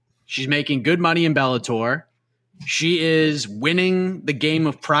name. She's making good money in Bellator. She is winning the game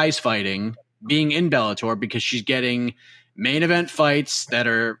of prize fighting being in Bellator because she's getting main event fights that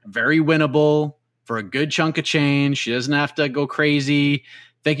are very winnable for a good chunk of change. She doesn't have to go crazy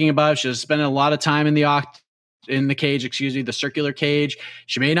thinking about it. She's spending a lot of time in the cage, the circular cage.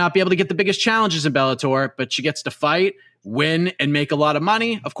 She may not be able to get the biggest challenges in Bellator, but she gets to fight, win, and make a lot of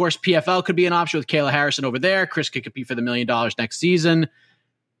money. Of course, PFL could be an option with Kayla Harrison over there. Cris could compete for the $1 million next season.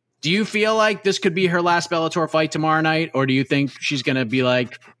 Do you feel like this could be her last Bellator fight tomorrow night? Or do you think she's going to be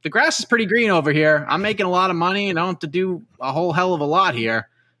like, the grass is pretty green over here. I'm making a lot of money and I don't have to do a whole hell of a lot here.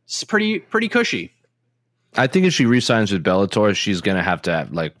 It's pretty cushy. I think if she re-signs with Bellator, she's going to have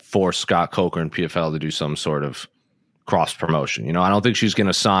force Scott Coker and PFL to do some sort of cross promotion. I don't think she's going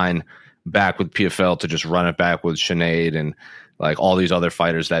to sign back with PFL to just run it back with Sinead and like all these other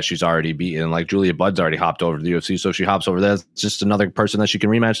fighters that she's already beaten. Like Julia Budd's already hopped over to the UFC. So if she hops over there, it's just another person that she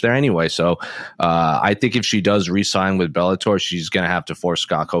can rematch there anyway. So I think if she does re-sign with Bellator, she's going to have to force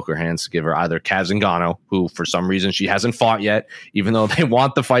Scott Coker hands to give her either Kaz Ngannou, who for some reason she hasn't fought yet, even though they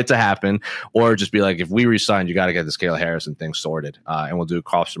want the fight to happen, or just be like, if we re-sign, you got to get this Kayla Harrison thing sorted and we'll do a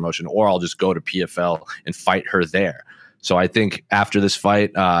cross promotion, or I'll just go to PFL and fight her there. So I think after this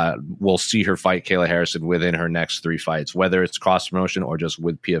fight, we'll see her fight Kayla Harrison within her next 3 fights. Whether it's cross promotion or just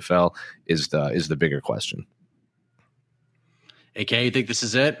with PFL is the bigger question. AK, you think this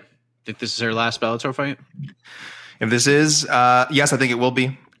is it? Think this is her last Bellator fight? If this is, yes, I think it will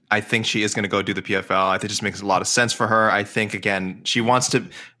be. I think she is going to go do the PFL. I think it just makes a lot of sense for her. I think, again, she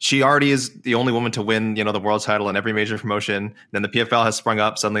already is the only woman to win, the world title in every major promotion. Then the PFL has sprung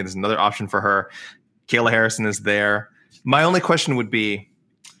up. Suddenly there's another option for her. Kayla Harrison is there. My only question would be,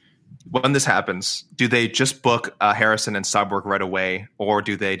 when this happens, do they just book Harrison and Cyborg right away, or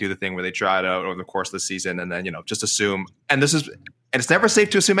do they do the thing where they try it out over the course of the season and then just assume? And it's never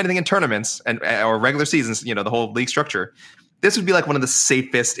safe to assume anything in tournaments or regular seasons. The whole league structure. This would be like one of the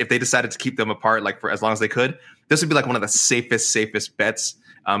safest, if they decided to keep them apart, like for as long as they could. This would be like one of the safest bets.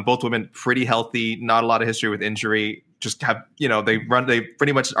 Both women pretty healthy, not a lot of history with injury. Just have, they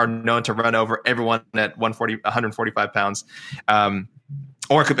pretty much are known to run over everyone at 145 pounds.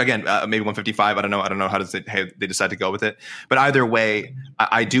 Or it could, again, maybe 155. I don't know how they decide to go with it. But either way,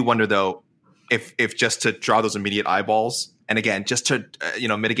 I do wonder though, if just to draw those immediate eyeballs, and again, just to,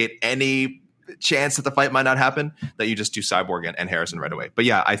 mitigate any chance that the fight might not happen, that you just do Cyborg and Harrison right away. But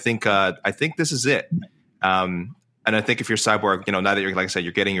yeah, I think this is it. And I think if you're Cyborg, now that you're, like I said,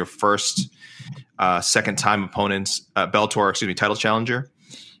 you're getting your first second time opponents, Bellator, title challenger,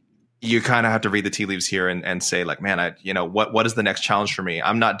 you kind of have to read the tea leaves here and say like, man, what is the next challenge for me?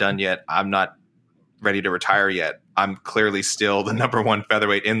 I'm not done yet. I'm not ready to retire yet. I'm clearly still the number 1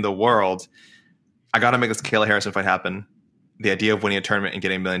 featherweight in the world. I got to make this Kayla Harrison fight happen. The idea of winning a tournament and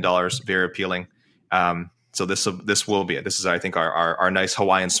getting $1 million, very appealing. So this will be it. This is, I think, our nice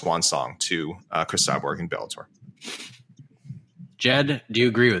Hawaiian swan song to Cris Cyborg and Bellator. Jed, do you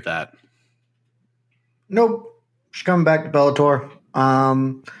agree with that? Nope. She's coming back to Bellator.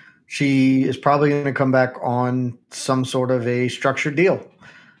 She is probably going to come back on some sort of a structured deal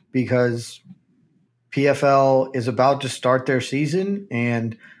because PFL is about to start their season,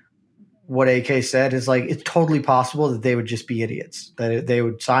 and what AK said is like, it's totally possible that they would just be idiots, that they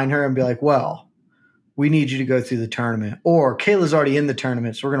would sign her and be like, well, we need you to go through the tournament, or Kayla's already in the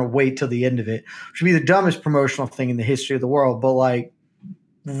tournament, so we're going to wait till the end of it, which would be the dumbest promotional thing in the history of the world, but like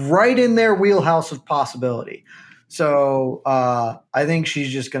right in their wheelhouse of possibility. So I think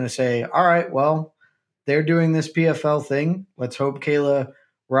she's just going to say, all right, well, they're doing this PFL thing. Let's hope Kayla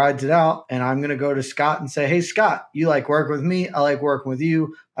rides it out. And I'm going to go to Scott and say, hey, Scott, you like working with me. I like working with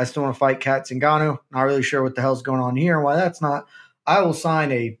you. I still want to fight Kat Zingano. Not really sure what the hell's going on here and why that's not. I will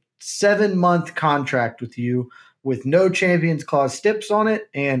sign a 7-month contract with you with no Champions Clause steps on it.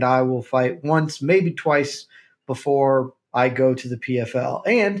 And I will fight once, maybe twice before I go to the PFL.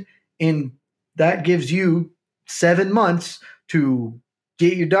 And that gives you 7 months to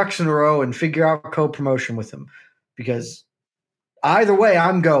get your ducks in a row and figure out co-promotion with them, because either way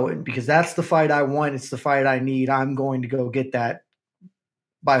I'm going, because that's the fight I want. It's the fight I need. I'm going to go get that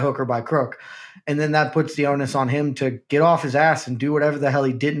by hook or by crook. And then that puts the onus on him to get off his ass and do whatever the hell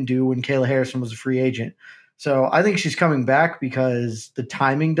he didn't do when Kayla Harrison was a free agent. So I think she's coming back because the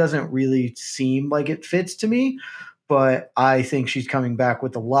timing doesn't really seem like it fits to me. But I think she's coming back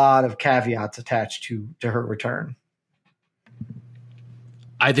with a lot of caveats attached to her return.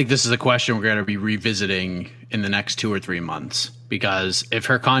 I think this is a question we're going to be revisiting in the next 2 or 3 months, because if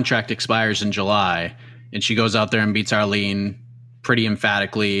her contract expires in July and she goes out there and beats Arlene pretty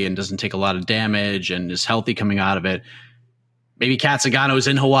emphatically and doesn't take a lot of damage and is healthy coming out of it, maybe Kat Zingano is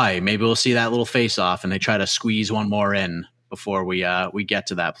in Hawaii. Maybe we'll see that little face off and they try to squeeze one more in before we get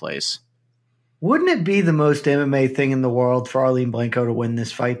to that place. Wouldn't it be the most MMA thing in the world for Arlene Blanco to win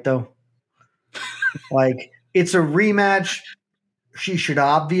this fight, though? Like, it's a rematch. She should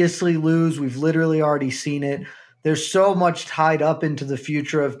obviously lose. We've literally already seen it. There's so much tied up into the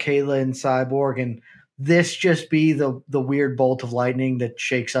future of Kayla and Cyborg, and this just be the weird bolt of lightning that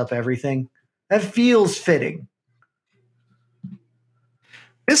shakes up everything. That feels fitting.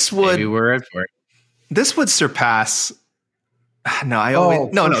 This would surpass. This would surpass. I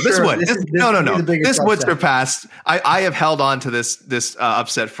have held on to this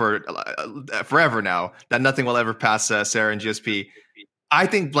upset for forever now, that nothing will ever pass Sarah and GSP. I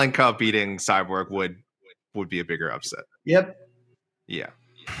think Blanco beating Cyborg would be a bigger upset. Yep. Yeah.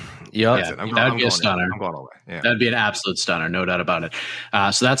 Yeah, that'd be a stunner. I'm going all the way. Yeah. That'd be an absolute stunner, no doubt about it.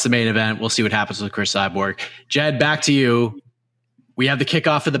 So that's the main event. We'll see what happens with Cris Cyborg. Jed, back to you. We have the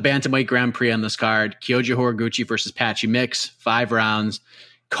kickoff of the Bantamweight Grand Prix on this card. Kyoji Horiguchi versus Patchy Mix, 5 rounds.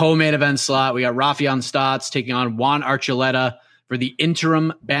 Co-main event slot. We got Rafion Stotts taking on Juan Archuleta for the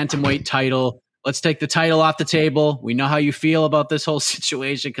interim Bantamweight title. Let's take the title off the table. We know how you feel about this whole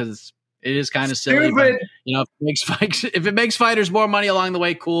situation because it is kind of silly. But, if it makes fighters more money along the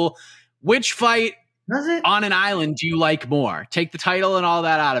way, cool. Which fight on an island do you like more? Take the title and all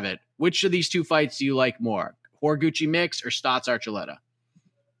that out of it. Which of these 2 fights do you like more? Horiguchi Mix or Stotts Archuleta?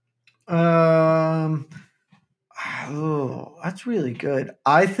 That's really good.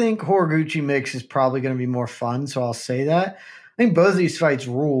 I think Horiguchi Mix is probably going to be more fun, so I'll say that. I think both of these fights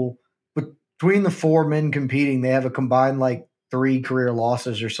rule. Between the 4 men competing, they have a combined 3 career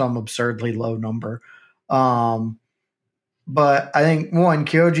losses or some absurdly low number. But I think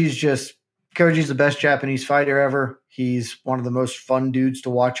Kyoji's the best Japanese fighter ever. He's one of the most fun dudes to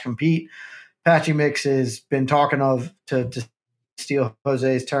watch compete. Patchy Mix has been talking to steal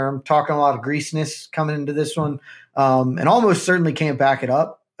Jose's term, talking a lot of greasiness coming into this one, and almost certainly can't back it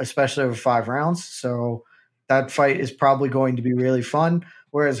up, especially over 5 rounds. So that fight is probably going to be really fun.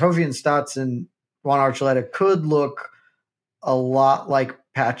 Whereas Rafion Stotts and Juan Archuleta could look a lot like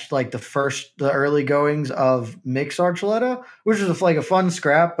the early goings of Mix Archuleta, which was a fun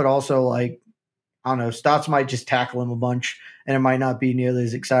scrap, but also I don't know, Stotts might just tackle him a bunch, and it might not be nearly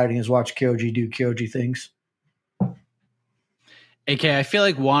as exciting as watch Kyoji do Kyoji things. AK, I feel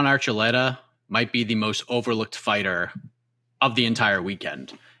like Juan Archuleta might be the most overlooked fighter of the entire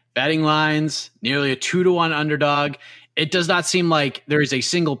weekend. Betting lines, nearly a 2-1 underdog. It does not seem like there is a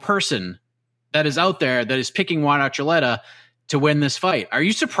single person that is out there that is picking Juan Archuleta to win this fight. Are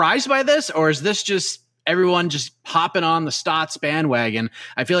you surprised by this, or is this just everyone just hopping on the Stotts bandwagon?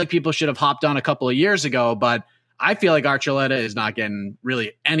 I feel like people should have hopped on a couple of years ago, but I feel like Archuleta is not getting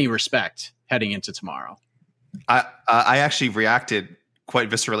really any respect heading into tomorrow. I actually reacted quite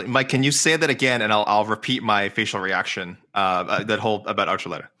viscerally. Mike, can you say that again, and I'll repeat my facial reaction about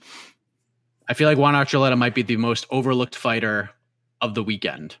Archuleta? I feel like Juan Archuleta might be the most overlooked fighter of the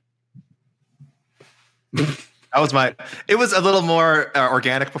weekend. It was a little more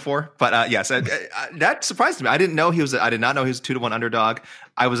organic before, but yes, that surprised me. I did not know he was a 2-1 underdog.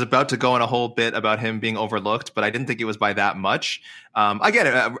 I was about to go on a whole bit about him being overlooked, but I didn't think it was by that much. I get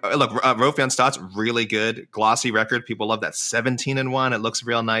it. Look, Rafion Stotts, really good, glossy record. People love that 17-1. It looks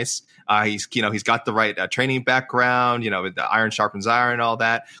real nice. He's got the right training background. The iron sharpens iron, all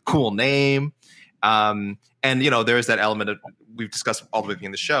that. Cool name. And there's that element of, we've discussed all the way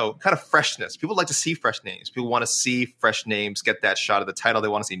in the show, kind of freshness. People like to see fresh names. People want to see fresh names get that shot of the title. They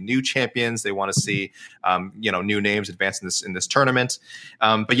want to see new champions. They want to see, new names advance in this tournament.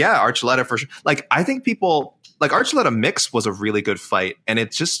 But yeah, Archuleta for sure. I think people Archuleta Mix was a really good fight, and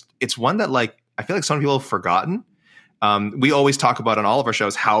it's one that I feel like some people have forgotten. We always talk about on all of our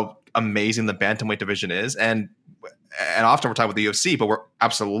shows how amazing the bantamweight division is, and often we're talking about the UFC, but we're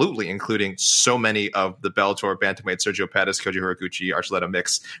absolutely including so many of the Bellator bantamweight: Sergio Pettis, Kyoji Horiguchi, Archuleta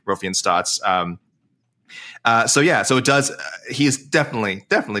Mix, Rafion Stotts. So it does. He is definitely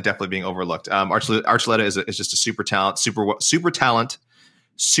being overlooked. Archuleta is just a super talent,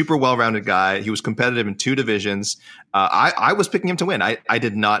 super well-rounded guy. He was competitive in 2 divisions. I was picking him to win. I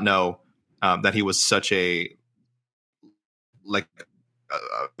did not know that he was such a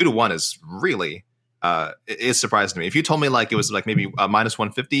 2-1 is really. It is surprising to me. If you told me it was maybe minus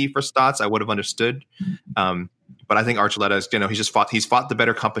 150 for Stotts, I would have understood. But I think Archuleta is, he's fought the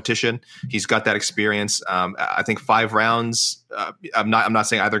better competition. He's got that experience. I think 5 rounds. I'm not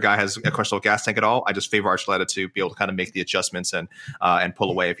saying either guy has a questionable gas tank at all. I just favor Archuleta to be able to kind of make the adjustments and pull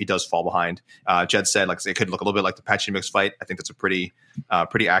away if he does fall behind. Jed said it could look a little bit like the Patchy Mix fight. I think that's a pretty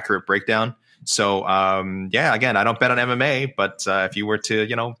accurate breakdown. So again, I don't bet on MMA, but if you were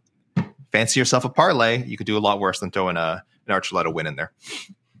to fancy yourself a parlay, you could do a lot worse than throwing an Archuleta win in there.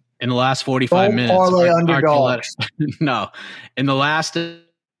 In the last 45 minutes, parlay underdogs. No, in the last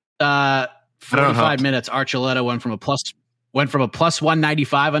 45 minutes, Archuleta went from a plus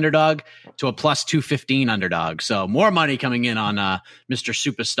 195 underdog to a plus 215 underdog. So more money coming in on Mr.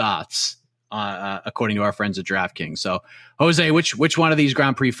 Super Stotts, according to our friends at DraftKings. So Jose, which one of these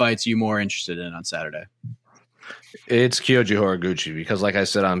Grand Prix fights are you more interested in on Saturday? It's Kyoji Horiguchi because, like I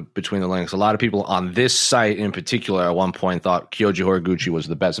said on Between the Links, a lot of people on this site in particular at one point thought Kyoji Horiguchi was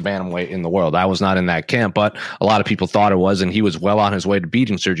the best bantamweight in the world. I was not in that camp, but a lot of people thought it was, and he was well on his way to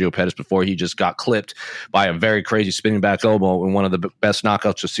beating Sergio Pettis before he just got clipped by a very crazy spinning back elbow in one of the best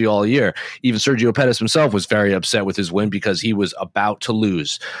knockouts you'll see all year. Even Sergio Pettis himself was very upset with his win because he was about to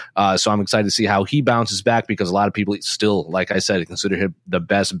lose. So I'm excited to see how he bounces back because a lot of people still, like I said, consider him the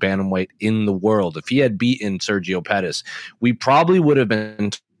best bantamweight in the world. If he had beaten Sergio Pettis, we probably would have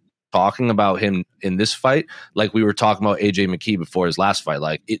been talking about him in this fight like we were talking about AJ McKee before his last fight.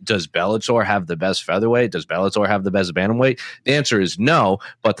 Like, does Bellator have the best featherweight? Does Bellator have the best bantamweight? The answer is no,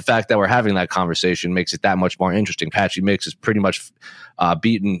 but the fact that we're having that conversation makes it that much more interesting. Patchy Mix has pretty much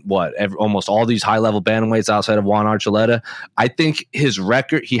beaten almost all these high-level bantamweights outside of Juan Archuleta. I think his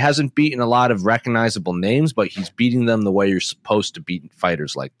record, he hasn't beaten a lot of recognizable names, but he's beating them the way you're supposed to beat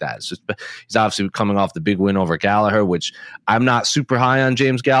fighters like that. It's just, he's obviously coming off the big win over Gallagher, which I'm not super high on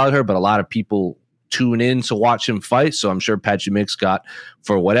James Gallagher, but a lot of people tune in to watch him fight. So I'm sure Patchy Mix got,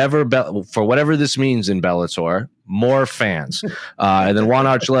 for whatever this means in Bellator, more fans. And then Juan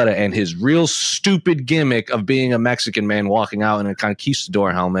Archuleta and his real stupid gimmick of being a Mexican man walking out in a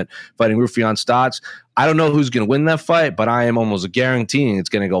conquistador helmet fighting Rufián Stotts. I don't know who's going to win that fight, but I am almost guaranteeing it's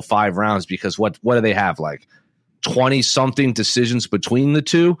going to go 5 rounds because what do they have? Like 20-something decisions between the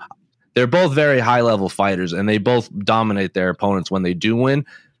two? They're both very high-level fighters, and they both dominate their opponents when they do win,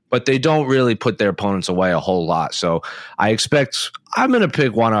 but they don't really put their opponents away a whole lot. So I'm going to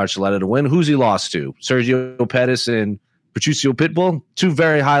pick Juan Archuleta to win. Who's he lost to? Sergio Pettis and Patricio Pitbull? 2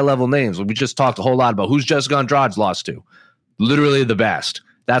 very high-level names. We just talked a whole lot about who's Jessica Andrade's lost to. Literally the best.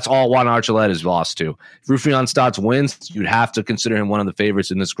 That's all Juan Archuleta's lost to. If Rufián Stotts wins, you'd have to consider him one of the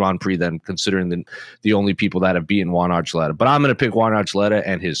favorites in this Grand Prix then, considering the only people that have beaten Juan Archuleta. But I'm going to pick Juan Archuleta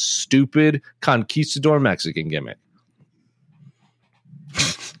and his stupid conquistador Mexican gimmick.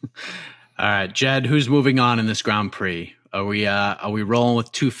 All right, Jed, who's moving on in this Grand Prix? Are we rolling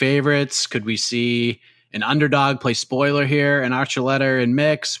with 2 favorites? Could we see an underdog play spoiler here, an Archuleta and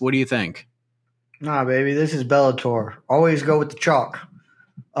Mix? What do you think? Nah, baby, this is Bellator. Always go with the chalk.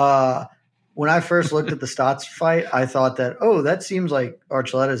 When I first looked at the Stotts fight, I thought that, that seems like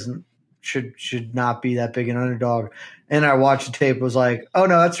Archuleta should not be that big an underdog. And I watched the tape, was like, oh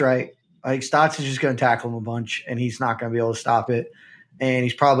no, that's right. Like, Stotts is just going to tackle him a bunch, and he's not going to be able to stop it. And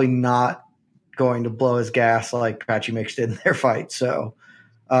he's probably not going to blow his gas like Patchy Mix did in their fight. So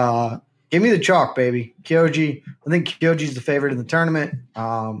give me the chalk, baby. Kyoji. I think Kyoji's the favorite in the tournament.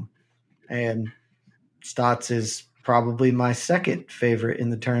 And Stotts is probably my second favorite in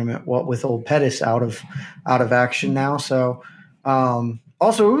the tournament, what with old Pettis out of action now. So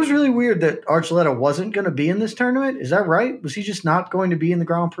also, it was really weird that Archuleta wasn't going to be in this tournament. Is that right? Was he just not going to be in the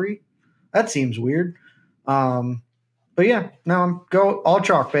Grand Prix? That seems weird. But yeah, no, I'm go all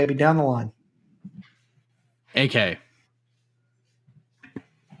chalk, baby, down the line. AK.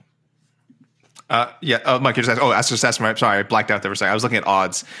 Mike, you're just asking. Sorry, I blacked out there for a second. I was looking at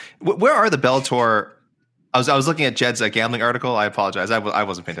odds. Where are the Bellator? I was looking at Jed's gambling article. I apologize. I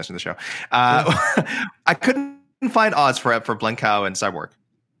wasn't paying attention to the show. I couldn't find odds for Blencow and Cyborg.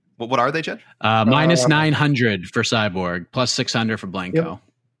 What are they, Jed? Minus 900 for Cyborg, plus 600 for Blencow. Yep.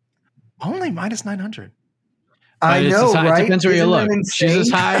 Only minus 900. I know, right? It depends where you look. She's as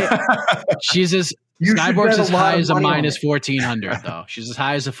high. Cyborg's as high as a minus 1,400, though. She's as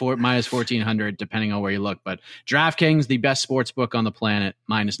high as a minus 1,400, depending on where you look. But DraftKings, the best sports book on the planet,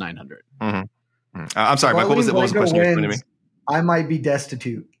 minus 900. Mm-hmm. I'm sorry, Mike. What was the question you were explaining to me? I might be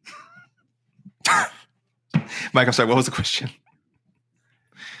destitute. Mike, I'm sorry. What was the question?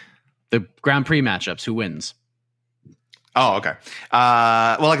 The Grand Prix matchups. Who wins? Oh, okay.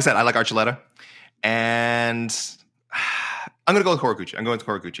 Well, like I said, I like Archuleta. And I'm going to go with Horiguchi. I'm going with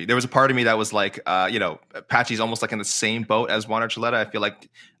Horiguchi. There was a part of me that was like, Patchy's almost like in the same boat as Juan Archuleta. I feel like,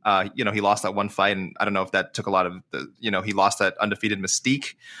 he lost that one fight, and I don't know if that took a lot of he lost that undefeated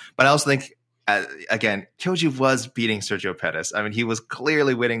mystique. But I also think, again, Kyoji was beating Sergio Pettis. I mean, he was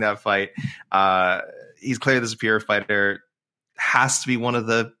clearly winning that fight. He's clearly the superior fighter. Has to be one of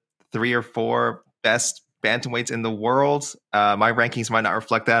the 3 or 4 best bantamweights in the world. My rankings might not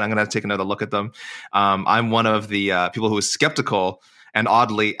reflect that. I'm going to have to take another look at them. I'm one of the people who was skeptical, and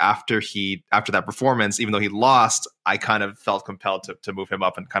oddly, after that performance, even though he lost, I kind of felt compelled to move him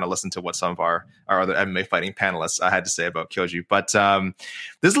up and kind of listen to what some of our other MMA fighting panelists had to say about Kyoji. But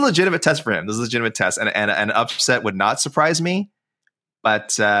this is a legitimate test for him. This is a legitimate test, and an upset would not surprise me. But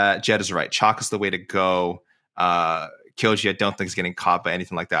Jed is right. Chalk is the way to go. Kyoji, I don't think is getting caught by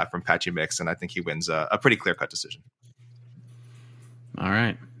anything like that from Patchy Mix, and I think he wins a pretty clear-cut decision. All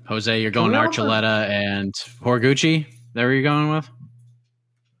right. Jose, you're going Archuleta and Horiguchi? There where you're going with?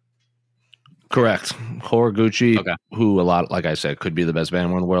 Correct. Horiguchi, who like I said, could be the best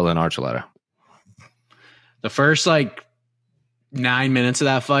bantamweight in the world, and Archuleta. The first 9 minutes of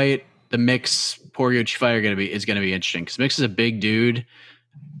that fight, the Mix Horiguchi fight is going to be interesting because Mix is a big dude.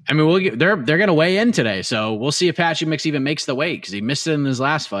 I mean, they're going to weigh in today, so we'll see if Patchy Mix even makes the weight because he missed it in his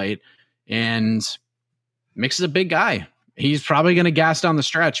last fight, and Mix is a big guy. He's probably going to gas down the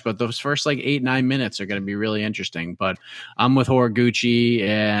stretch, but those first 8-9 minutes are going to be really interesting. But I'm with Horiguchi,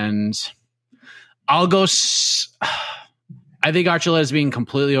 and I'll go. I think Archuleta is being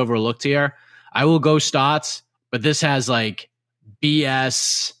completely overlooked here. I will go Stotts, but this has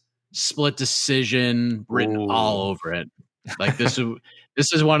BS split decision written all over it.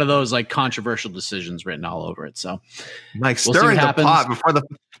 This is one of those controversial decisions written all over it. So, Mike, stirring the pot before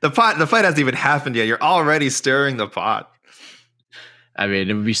the fight hasn't even happened yet. You're already stirring the pot. I mean,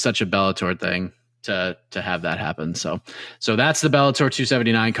 it would be such a Bellator thing to have that happen. So that's the Bellator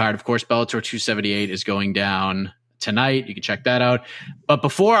 279 card. Of course, Bellator 278 is going down tonight. You can check that out. But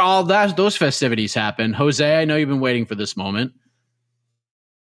before all those festivities happen, Jose, I know you've been waiting for this moment.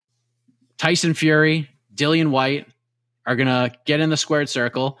 Tyson Fury, Dillian White are going to get in the squared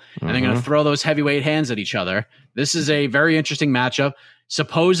circle, and they're going to throw those heavyweight hands at each other. This is a very interesting matchup.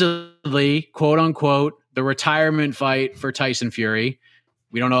 Supposedly, quote unquote, the retirement fight for Tyson Fury.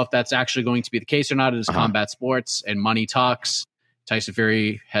 We don't know if that's actually going to be the case or not. It is combat sports and money talks. Tyson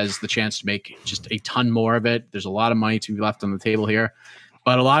Fury has the chance to make just a ton more of it. There's a lot of money to be left on the table here.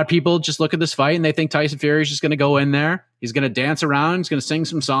 But a lot of people just look at this fight and they think Tyson Fury is just going to go in there. He's going to dance around. He's going to sing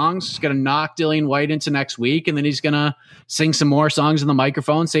some songs. He's going to knock Dillian White into next week. And then he's going to sing some more songs in the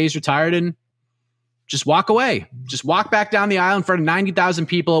microphone, say he's retired, and just walk away. Just walk back down the aisle in front of 90,000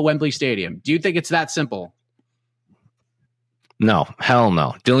 people at Wembley Stadium. Do you think it's that simple? No, hell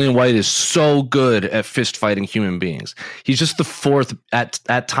no. Dillian White is so good at fist fighting human beings. He's just the fourth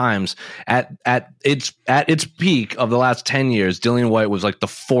at times at its peak of the last 10 years. Dillian White was the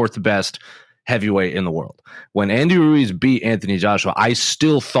fourth best heavyweight in the world. When Andy Ruiz beat Anthony Joshua, I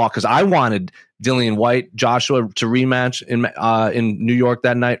still thought, because I wanted Dillian White, Joshua to rematch in New York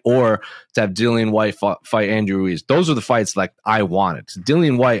that night, or to have Dillian White fight Andy Ruiz. Those are the fights I wanted.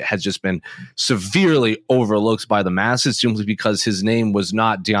 Dillian White has just been severely overlooked by the masses simply because his name was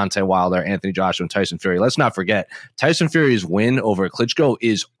not Deontay Wilder, Anthony Joshua, and Tyson Fury. Let's not forget, Tyson Fury's win over Klitschko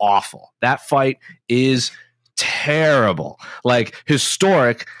is awful. That fight is terrible.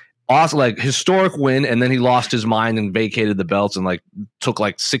 Historic. Awesome, historic win, and then he lost his mind and vacated the belts and took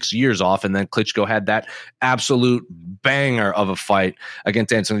 6 years off, and then Klitschko had that absolute banger of a fight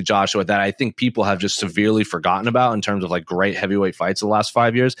against Anthony Joshua that I think people have just severely forgotten about in terms of great heavyweight fights the last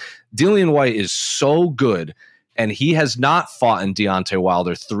 5 years. Dillian White is so good, and he has not fought in Deontay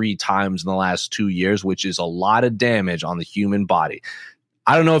Wilder 3 times in the last 2 years, which is a lot of damage on the human body.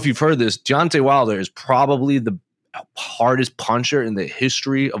 I don't know if you've heard this. Deontay Wilder is probably the hardest puncher in the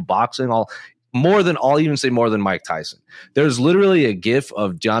history of boxing. I'll even say more than Mike Tyson. There's literally a gif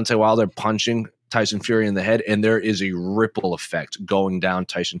of Deontay Wilder punching Tyson Fury in the head, and there is a ripple effect going down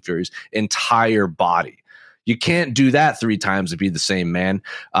Tyson Fury's entire body. You can't do that 3 times to be the same man.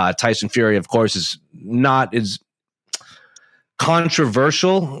 Tyson Fury, of course, is not as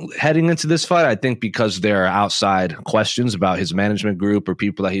controversial heading into this fight, I think, because there are outside questions about his management group or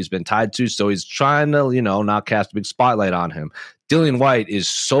people that he's been tied to. So he's trying to, not cast a big spotlight on him. Dillian White is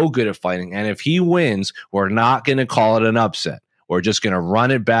so good at fighting. And if he wins, we're not going to call it an upset. We're just going to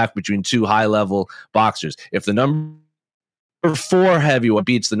run it back between 2 high-level boxers. If the number 4 heavyweight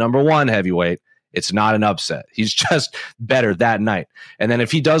beats the number 1 heavyweight, it's not an upset. He's just better that night. And then if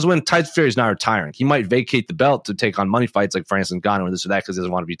he does win, Tyson Fury's not retiring. He might vacate the belt to take on money fights like Francis Ngannou or this or that because he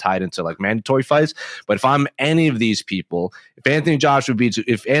doesn't want to be tied into mandatory fights. But if I'm any of these people, if Anthony Joshua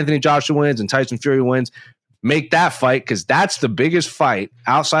wins and Tyson Fury wins, make that fight because that's the biggest fight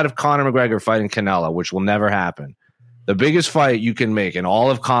outside of Conor McGregor fighting Canelo, which will never happen. The biggest fight you can make in all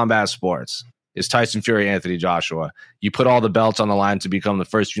of combat sports is Tyson Fury, Anthony Joshua. You put all the belts on the line to become the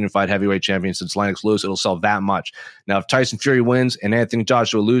first unified heavyweight champion since Lennox Lewis, it'll sell that much. Now, if Tyson Fury wins and Anthony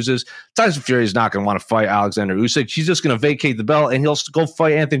Joshua loses, Tyson Fury is not going to want to fight Alexander Usyk. He's just going to vacate the belt, and he'll go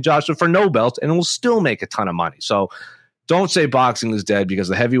fight Anthony Joshua for no belt, and will still make a ton of money. So don't say boxing is dead because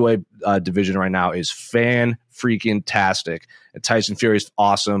the heavyweight division right now is fan-freaking-tastic. And Tyson Fury is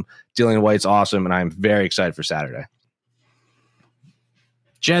awesome. Dillian White's awesome, and I'm very excited for Saturday.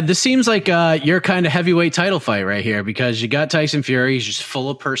 Jed, this seems like your kind of heavyweight title fight right here because you got Tyson Fury, he's just full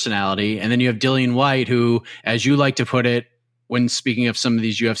of personality, and then you have Dillian White, who, as you like to put it when speaking of some of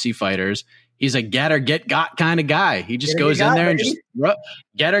these UFC fighters, He's a get or get got kind of guy. He just goes in there and just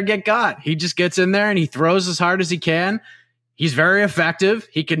get or get got. He just gets in there and he throws as hard as he can. He's very effective.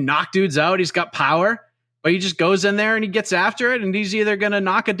 He can knock dudes out. He's got power, but he just goes in there and he gets after it, and he's either going to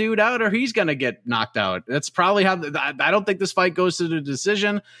knock a dude out or he's going to get knocked out. That's probably how I don't think this fight goes to the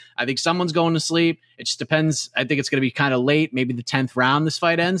decision. I think someone's going to sleep. It just depends. I think it's going to be kind of late, maybe the 10th round this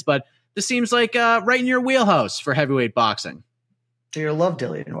fight ends, but this seems like right in your wheelhouse for heavyweight boxing. So you love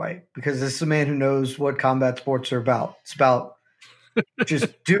Dillian White because this is a man who knows what combat sports are about. It's about just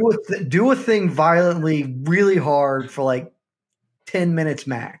do a thing violently, really hard for like 10 minutes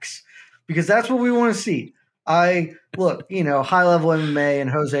max, because that's what we want to see. High level MMA, and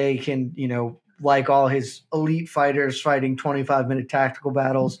Jose can, like all his elite fighters fighting 25-minute tactical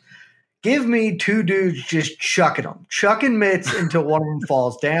battles. Give me two dudes just chucking mitts until one of them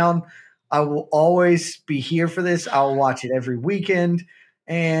falls down. I will always be here for this. I will watch it every weekend.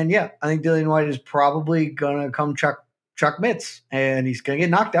 And yeah, I think Dillian White is probably going to come chuck mitts, and he's going to get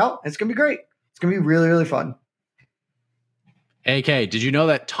knocked out. It's going to be great. It's going to be really, really fun. AK, did you know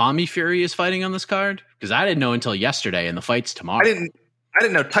that Tommy Fury is fighting on this card? Because I didn't know until yesterday, and the fight's tomorrow. I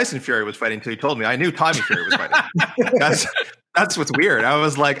didn't know Tyson Fury was fighting until you told me. I knew Tommy Fury was fighting. That's what's weird. I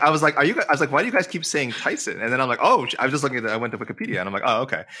was like, why do you guys keep saying Tyson? And then I'm like, oh, I was just looking I went to Wikipedia and I'm like, oh,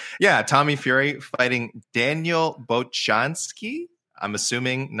 okay. Yeah. Tommy Fury fighting Daniel Bochansky. I'm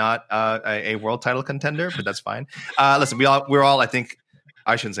assuming not a world title contender, but that's fine. Listen, we're all, I think,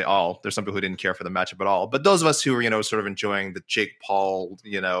 I shouldn't say all. There's some people who didn't care for the matchup at all, but those of us who were, sort of enjoying the Jake Paul,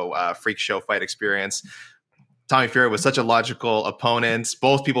 freak show fight experience, Tommy Fury was such a logical opponent.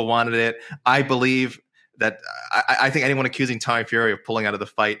 Both people wanted it. I believe that I think anyone accusing Tommy Fury of pulling out of the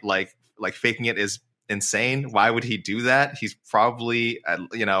fight, like faking it, is insane. Why would he do that? He's probably,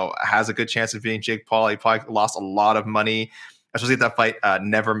 has a good chance of beating Jake Paul. He probably lost a lot of money, especially if that fight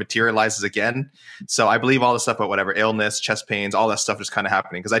never materializes again. So I believe all the stuff about whatever illness, chest pains, all that stuff is kind of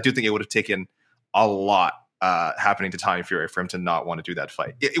happening, because I do think it would have taken a lot happening to Tommy Fury for him to not want to do that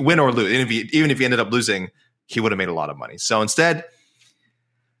fight, win or lose. Even if he ended up losing, he would have made a lot of money. So instead,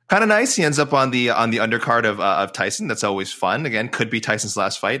 kind of nice. He ends up on the undercard of Tyson. That's always fun. Again, could be Tyson's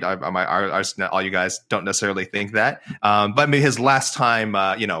last fight. All you guys don't necessarily think that, but maybe his last time,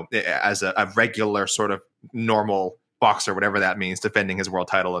 as a regular sort of normal boxer, whatever that means, defending his world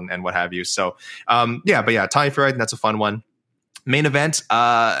title and what have you. So, Tommy Fury, I think that's a fun one. Main event.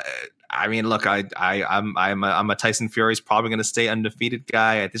 Look, I'm a Tyson Fury. He's probably going to stay undefeated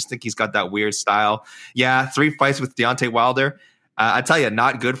guy. I just think he's got that weird style. Yeah, 3 fights with Deontay Wilder. I tell you,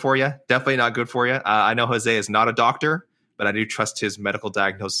 not good for you. Definitely not good for you. I know Jose is not a doctor, but I do trust his medical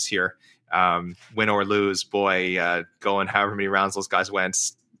diagnosis here. Win or lose, boy, going however many rounds those guys went,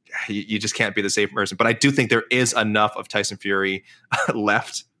 you just can't be the safe person. But I do think there is enough of Tyson Fury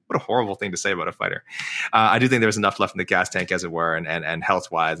left. What a horrible thing to say about a fighter. I do think there's enough left in the gas tank, as it were, and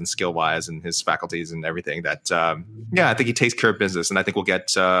health-wise and skill-wise and his faculties and everything that, I think he takes care of business, and I think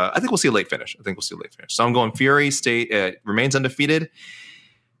we'll see a late finish. So I'm going Fury remains undefeated.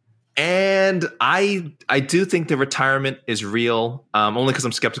 And I do think the retirement is real, only because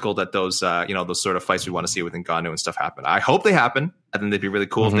I'm skeptical that those sort of fights we want to see with Ngannou and stuff happen. I hope they happen. I think they'd be really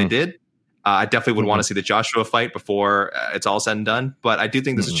cool if they did. I definitely would want to see the Joshua fight before it's all said and done. But I do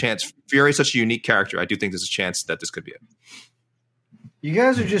think there's a chance. Fury is such a unique character. I do think there's a chance that this could be it. You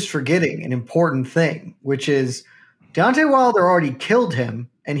guys are just forgetting an important thing, which is Deontay Wilder already killed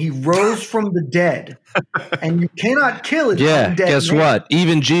him, and he rose from the dead. And you cannot kill a dead guess man. What?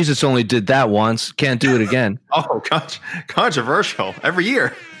 Even Jesus only did that once. Can't do it again. Oh, controversial. Every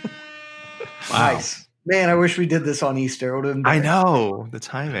year. Wow. Nice. Man, I wish we did this on Easter. I know the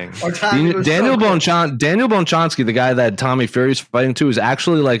timing. Daniel Bonchansky, the guy that Tommy Fury's fighting to, is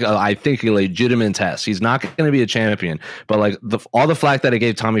actually I think a legitimate test. He's not going to be a champion, but all the flack that I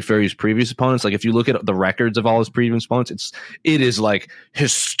gave Tommy Fury's previous opponents, if you look at the records of all his previous opponents, it is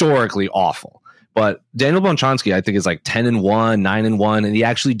historically awful. But Daniel Bonchansky, I think, is 10-1, 9-1, and he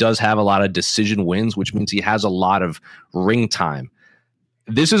actually does have a lot of decision wins, which means he has a lot of ring time.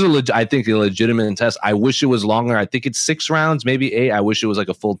 This is I think a legitimate test. I wish it was longer. I think it's 6 rounds, maybe 8. I wish it was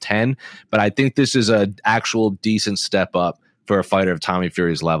a full 10, but I think this is an actual decent step up for a fighter of Tommy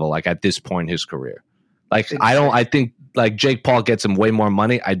Fury's level, at this point in his career. I think Jake Paul gets him way more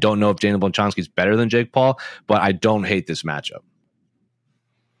money. I don't know if Daniel Bonchansky is better than Jake Paul, but I don't hate this matchup.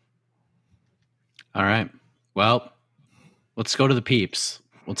 All right. Well, let's go to the peeps.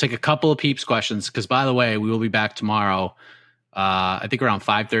 We'll take a couple of peeps questions because, by the way, we will be back tomorrow. I think around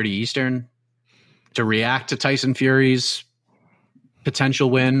 5:30 Eastern to react to Tyson Fury's potential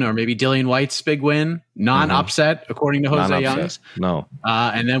win, or maybe Dillian White's big win, non-upset according to Jose Youngs. No,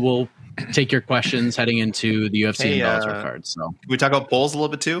 and then we'll take your questions heading into the UFC and Bellator cards. So can we talk about polls a little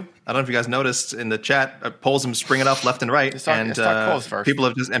bit too? I don't know if you guys noticed in the chat, polls have springing up left and right, let's talk polls first. People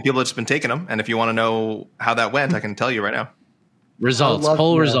have just been taking them. And if you want to know how that went, I can tell you right now.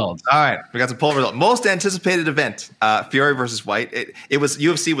 Poll results. All right, we got some poll results. Most anticipated event: Fury versus White. It was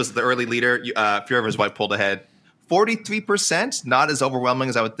UFC was the early leader. Fury versus White pulled ahead. 43%, not as overwhelming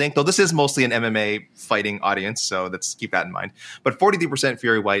as I would think, though this is mostly an MMA fighting audience, so let's keep that in mind. But 43%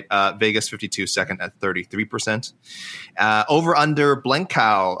 Fury White, Vegas 52 second at 33%. Over under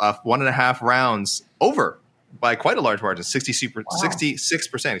Blencow, 1.5 rounds, over by quite a large margin,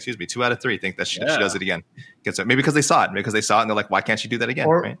 66%, excuse me, 2 out of 3 think that she does it again. Maybe because they saw it, and they're like, why can't she do that again?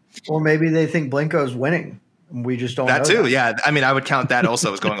 Or maybe they think Blenco's winning. We just don't know that too. Yeah, I mean, I would count that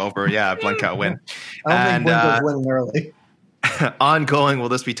also as going over. Yeah, Blencow win. I don't think Blenco's winning early. Ongoing, will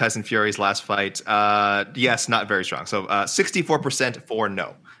this be Tyson Fury's last fight? Yes, not very strong. So 64% for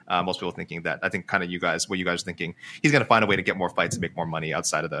no. Most people thinking that. I think kind of what you guys are thinking. He's going to find a way to get more fights and make more money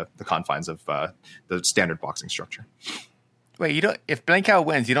outside of the confines of the standard boxing structure. Wait, if Blencow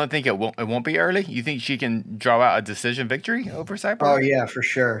wins, you don't think it won't be early? You think she can draw out a decision victory over Cyborg? Oh yeah, for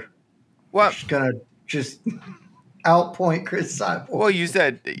sure. Well, she's gonna just outpoint Cris Cyborg. Well, you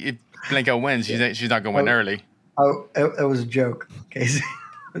said if Blencow wins, she's not going to win early. Oh, it was a joke, Casey.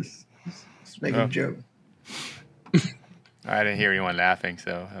 Just making a joke. I didn't hear anyone laughing,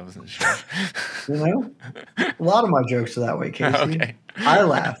 so I wasn't sure. A lot of my jokes are that way, Casey. Okay. I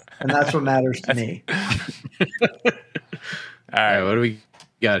laugh, and that's what matters to me. All right, what do we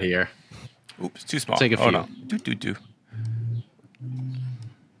got here? Oops, too small. Take a few. Do.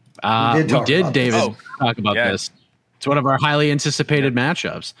 We did, David, talk about this. It's one of our highly anticipated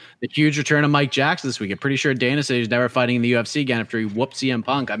matchups. The huge return of Mike Jackson this week. I'm pretty sure Dana said he's never fighting in the UFC again after he whooped CM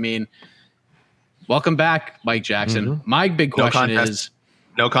Punk. I mean, welcome back, Mike Jackson. Mm-hmm. My big question is,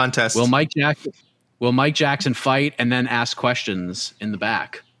 no contest. Will Mike Jackson fight and then ask questions in the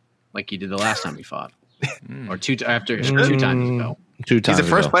back like he did the last time he fought, or two times ago? He's the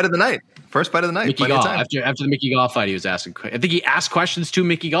first fight of the night. First fight of the night. Mickey Gall. After the Mickey Gall fight, he was asking. I think he asked questions to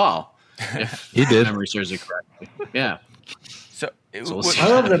Mickey Gall. If he did. Memory serves it correctly. Yeah. So we'll I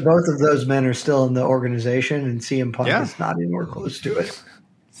love that both of those men are still in the organization, and CM Punk is not anywhere close to it.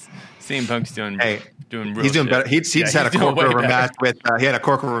 CM Punk's doing real he's doing shit. better. He's had a corker match with he had a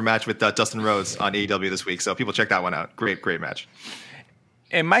corker match with Dustin Rhodes on AEW this week, so people check that one out. Great match.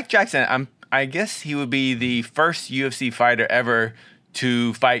 And Mike Jackson, I guess he would be the first UFC fighter ever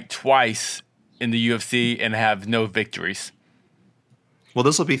to fight twice in the UFC and have no victories. Well,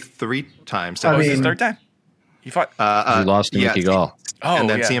 this will be 3 times. This is his third time? He fought. He lost to Mickey Gall. And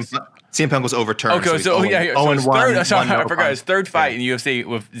then CM Punk was overturned. Okay, so his third. I forgot his third fight in the UFC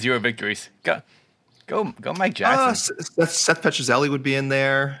with 0 victories. Go, Mike Jackson. Seth Petrozelli would be in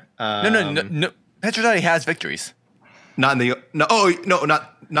there. No. Petrozelli has victories. Not in the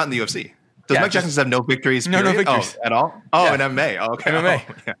not in the UFC. Does Mike Jackson have no victories? No victories at all. In MMA. Oh, okay. MMA.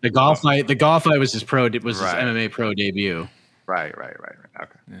 Oh, yeah. The Gall fight was his MMA pro debut. Right. Okay.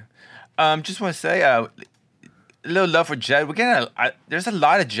 Yeah. Just want to say a little love for Jed. We're getting there's a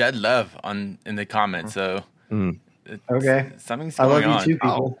lot of Jed love in the comments. So okay, something's going on. I love you too,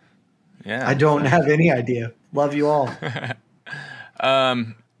 people. Yeah, I don't have any idea. Love you all.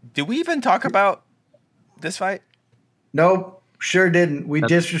 Did we even talk about this fight? Nope, sure didn't. We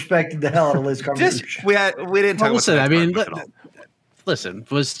disrespected the hell out of Liz Carmouche. We didn't talk about that. Listen,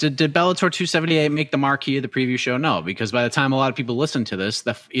 did Bellator 278 make the marquee of the preview show? No, because by the time a lot of people listen to this,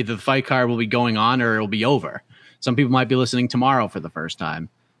 either the fight card will be going on or it will be over. Some people might be listening tomorrow for the first time.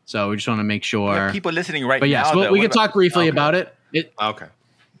 So we just want to make sure. People listening right now. But yes, we can talk briefly about it. Okay.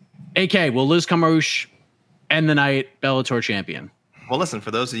 AK, will Liz Carmouche end the night Bellator champion? Well, listen, for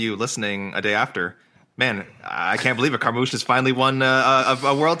those of you listening a day after, man, I can't believe it. Carmouche has finally won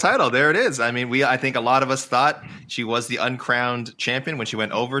a world title. There it is. I mean, I think a lot of us thought she was the uncrowned champion when she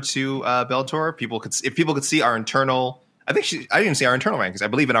went over to Bellator. If people could see our internal, I didn't see our internal rankings. I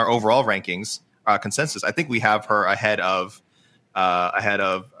believe in our overall rankings consensus. I think we have her ahead of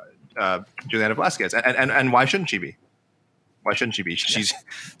Juliana Velasquez. And why shouldn't she be? Why shouldn't she be? She's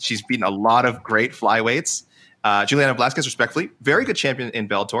beaten a lot of great flyweights. Juliana Velasquez, respectfully, very good champion in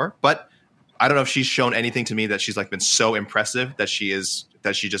Bellator, but I don't know if she's shown anything to me that she's been so impressive that she just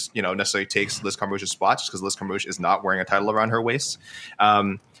necessarily takes Liz Carmouche's spot, just because Liz Carmouche is not wearing a title around her waist.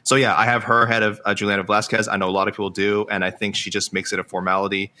 So yeah, I have her ahead of Juliana Velasquez. I know a lot of people do, and I think she just makes it a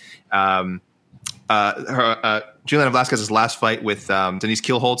formality. Juliana Velasquez's last fight with Denise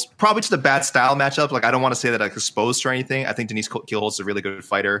Kielholtz, probably just a bad style matchup. Like, I don't want to say that like exposed or anything. I think Denise Kielholtz is a really good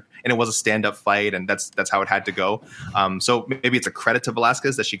fighter, and it was a stand-up fight, and that's how it had to go. So maybe it's a credit to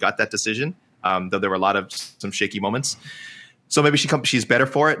Velasquez that she got that decision, though there were a lot of some shaky moments. So maybe she's better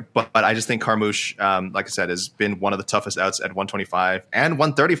for it, but I just think Carmouche, like I said, has been one of the toughest outs at 125 and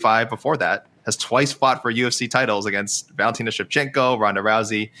 135 before that. Has twice fought for UFC titles against Valentina Shevchenko, Ronda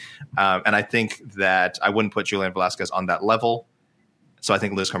Rousey. And I think that I wouldn't put Juliana Velasquez on that level. So I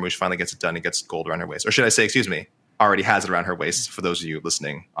think Liz Carmouche finally gets it done and gets gold around her waist. Or should I say, already has it around her waist for those of you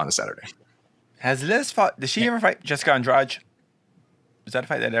listening on a Saturday. Has Liz fought? Did she ever fight Jessica Andrade? Is that a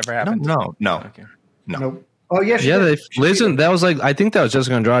fight that ever happened? No. Okay. No. Nope. Oh, yes. Yeah, listen, that was like, I think that was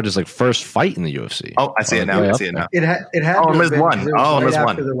Jessica Andrade's like first fight in the UFC. Oh, I see it now. It had Oh, Liz won. Liz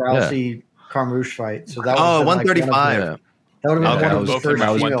won. After the Rousey Carmouche fight. So that was 135. That would have been one of the first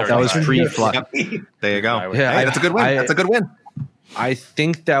that was pre-flight. There you go. Yeah, hey, that's a good win. That's a good win. I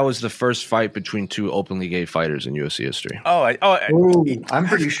think that was the first fight between two openly gay fighters in UFC history. I'm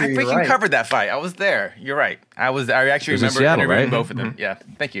pretty sure you're right. I freaking covered that fight. I was there. You're right. I actually remember Seattle, interviewing right? both of them. Yeah.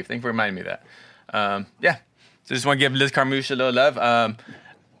 Thank you. Thank you for reminding me of that. Yeah. So just want to give Liz Carmouche a little love.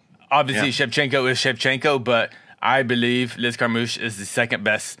 Obviously, Shevchenko is Shevchenko, but I believe Liz Carmouche is the second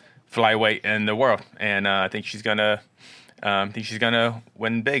best flyweight in the world, and I think she's gonna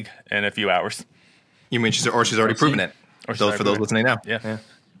win big in a few hours. You mean she's already proven it? For those listening now. Yeah.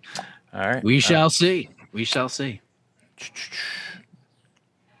 All right. We shall see. We shall see.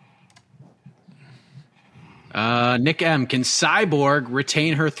 Nick M. Can Cyborg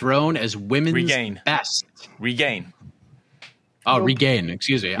retain her throne as women's best? Regain. Oh, regain.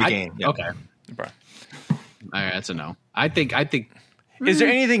 Excuse me. Regain. Okay. All right, that's a no. I think. Is there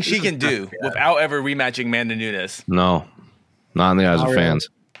anything she can do without ever rematching Amanda Nunes? No, not in the eyes of fans.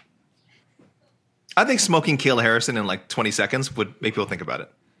 I think smoking Kayla Harrison in like 20 seconds would make people think about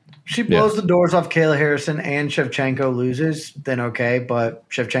it. She blows the doors off Kayla Harrison and Shevchenko loses, then okay, but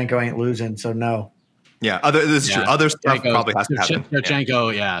Shevchenko ain't losing, so no. Yeah, this is true. Other stuff probably has to happen.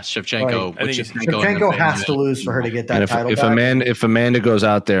 Shevchenko, Shevchenko. Right. Shevchenko has to lose for her to get that title. If Amanda goes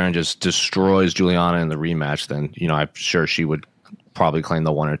out there and just destroys Juliana in the rematch, then I'm sure she would probably claim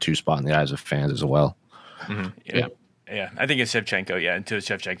the 1 or 2 spot in the eyes of fans as well. Mm-hmm. Yeah. I think it's Shevchenko. Yeah, until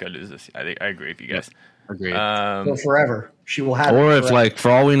Shevchenko loses, I agree with you guys. Agreed. So forever, she will have. Or if, like, for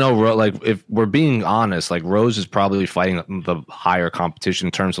all we know, like if we're being honest, like Rose is probably fighting the higher competition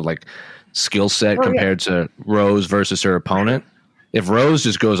in terms of like skill set compared to Rose versus her opponent. If Rose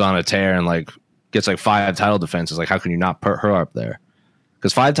just goes on a tear and like gets like 5 title defenses, like how can you not put her up there?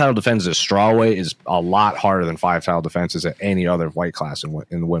 Because 5 title defenses at strawweight is a lot harder than 5 title defenses at any other weight class in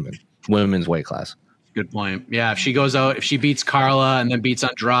the women's weight class. Good point. Yeah, if she goes out, if she beats Carla and then beats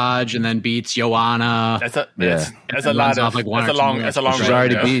Andrade and then beats Joanna, that's a lot of like that's a long. She's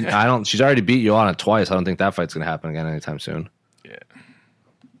already beat Joanna twice. I don't think that fight's gonna happen again anytime soon.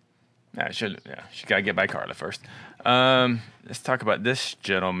 She got to get by Carla first. Let's talk about this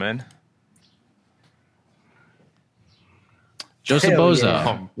gentleman. Joseph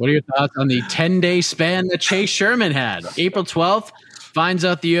Boza, what are your thoughts on the 10-day span that Chase Sherman had? April 12th, finds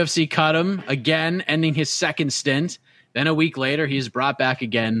out the UFC cut him again, ending his second stint. Then a week later, he is brought back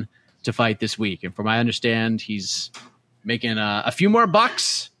again to fight this week. And from what I understand, he's making a few more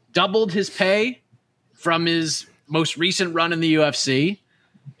bucks, doubled his pay from his most recent run in the UFC.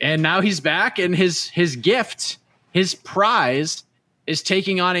 And now he's back, and his gift, his prize, is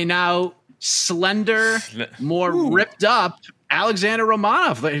taking on a now slender, more ripped up Alexander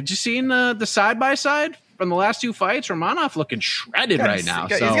Romanov. Have you seen the side-by-side from the last 2 fights? Romanov looking shredded right now.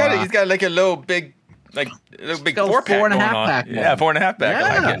 He's got like a little big 4-pack 4.5 pack. Yeah, 4.5 pack. Yeah.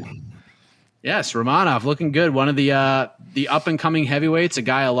 I like it. Yes, Romanov looking good. One of the up-and-coming heavyweights, a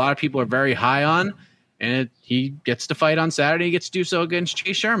guy a lot of people are very high on. And he gets to fight on Saturday. He gets to do so against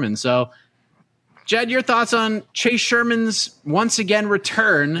Chase Sherman. So, Jed, your thoughts on Chase Sherman's once again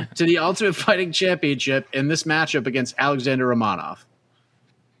return to the Ultimate Fighting Championship in this matchup against Alexander Romanov?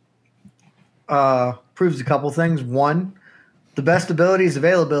 Proves a couple things. One, the best ability is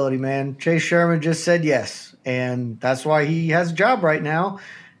availability, man. Chase Sherman just said yes, and that's why he has a job right now.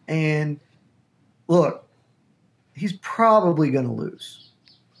 And look, he's probably going to lose.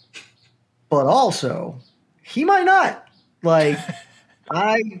 But also, he might not. Like,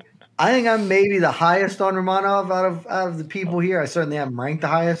 I think I'm maybe the highest on Romanov out of the people here. I certainly haven't ranked the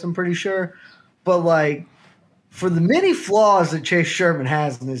highest, I'm pretty sure. But, like, for the many flaws that Chase Sherman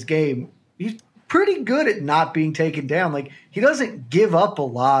has in this game, he's pretty good at not being taken down. Like, he doesn't give up a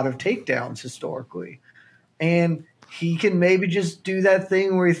lot of takedowns historically. And he can maybe just do that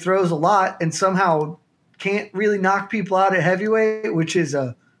thing where he throws a lot and somehow can't really knock people out at heavyweight, which is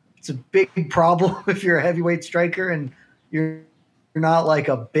it's a big problem if you're a heavyweight striker and you're not like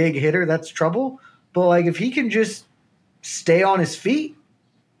a big hitter. That's trouble. But like if he can just stay on his feet,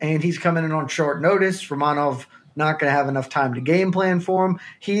 and he's coming in on short notice, Romanov not going to have enough time to game plan for him.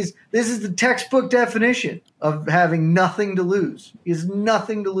 This is the textbook definition of having nothing to lose. He has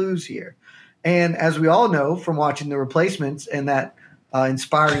nothing to lose here. And as we all know from watching The Replacements and that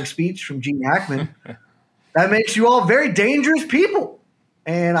inspiring speech from Gene Hackman, that makes you all very dangerous people.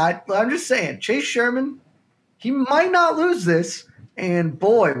 And I'm just saying, Chase Sherman, he might not lose this. And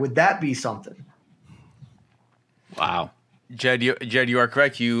boy, would that be something. Wow. Jed, you are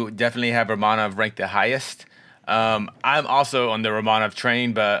correct. You definitely have Romanov ranked the highest. I'm also on the Romanov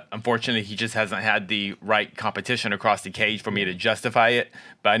train, but unfortunately, he just hasn't had the right competition across the cage for me to justify it.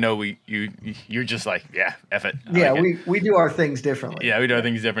 But I know you're just like, yeah, F it. Yeah, we do our things differently. Yeah, we do our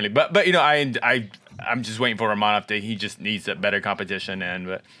things differently. But you know, I'm just waiting for Romanov he just needs a better competition.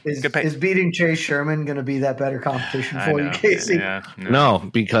 Is beating Chase Sherman going to be that better competition for you, Casey? Yeah, no,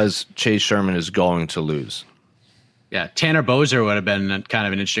 because Chase Sherman is going to lose. Yeah, Tanner Boser would have been kind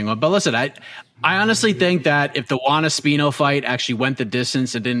of an interesting one. But listen, I honestly think that if the Juan Espino fight actually went the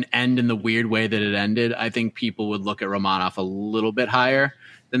distance, it didn't end in the weird way that it ended, I think people would look at Romanov a little bit higher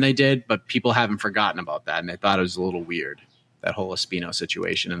than they did. But people haven't forgotten about that, and they thought it was a little weird, that whole Espino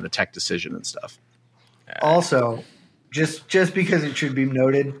situation and the tech decision and stuff. Also, just because it should be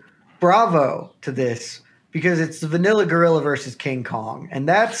noted, bravo to this, because it's the Vanilla Gorilla versus King Kong, and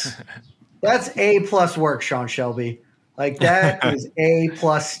that's A+ work, Sean Shelby. Like that is A+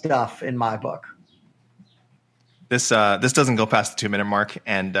 stuff in my book. This doesn't go past the 2-minute mark,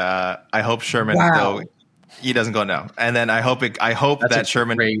 and I hope Sherman though he doesn't go no. And then I hope that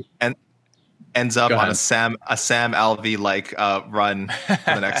Sherman ends up on a Sam Alvey like run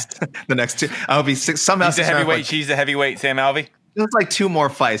for the next two. I hope he somehow he's a heavyweight Sam Alvey. There's like 2 more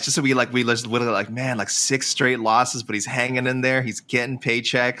fights, just so we literally like, man, like 6 straight losses, but he's hanging in there. He's getting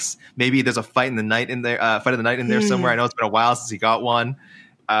paychecks. Maybe there's a fight of the night in there somewhere. I know it's been a while since he got one.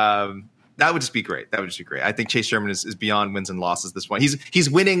 That would just be great. I think Chase Sherman is beyond wins and losses this one. He's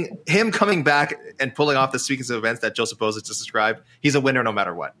winning. Him coming back and pulling off the sequence of events that Joseph Boza just described. He's a winner no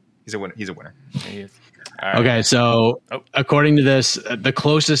matter what. He's a winner. He is. Right. Okay, so according to this, the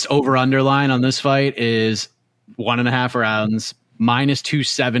closest over/under line on this fight is 1.5 rounds. Minus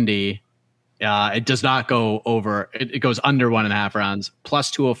 270. It does not go over. It goes under 1.5 rounds. Plus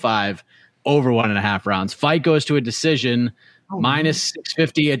 205 over 1.5 rounds. Fight goes to a decision. Minus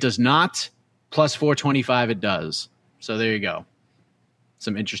 650. It does not. Plus 425. It does. So there you go.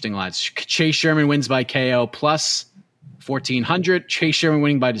 Some interesting lines. Chase Sherman wins by KO. Plus 1400. Chase Sherman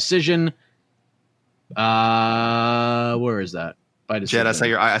winning by decision. Where is that? Jed, I saw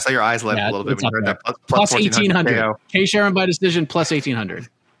your eyes light up a little bit when you heard that. Plus 1,800. Chase Sherman by decision, plus 1,800.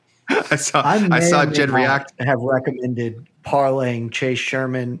 I saw Jed react. Have recommended parlaying Chase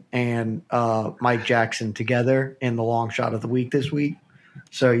Sherman and Mike Jackson together in the long shot of the week this week.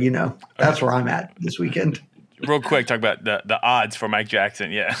 So, that's where I'm at this weekend. Real quick, talk about the odds for Mike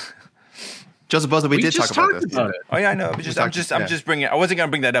Jackson. Yeah. Joseph Boza, we did talk about this. Oh yeah, I know. I'm just bringing. I wasn't going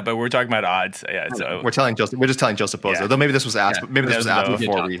to bring that up, but we're talking about odds. Yeah, so we're just telling Joseph Boza. Though maybe this was asked. Maybe this was asked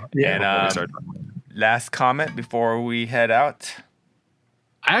before we started. Last comment before we head out.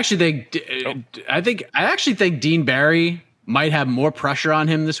 I actually think Dean Barry might have more pressure on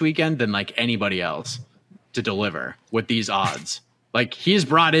him this weekend than like anybody else to deliver with these odds. Like he's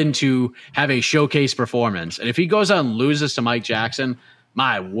brought in to have a showcase performance, and if he goes out and loses to Mike Jackson,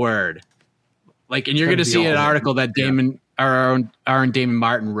 my word. Like, and you're going to see an article that our own Damon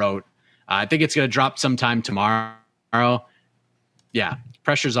Martin wrote. I think it's going to drop sometime tomorrow. Yeah,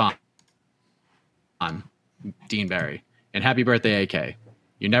 pressure's on Dean Barry. And happy birthday, AK.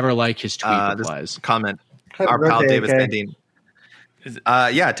 You never like his tweet replies. Comment. Our pal Davis Dandine.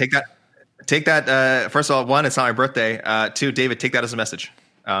 Take that. Take that. First of all, 1, it's not my birthday. 2, David, take that as a message.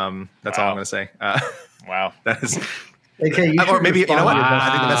 That's all I'm going to say. Wow, that is. Okay, or maybe you know what? Wow.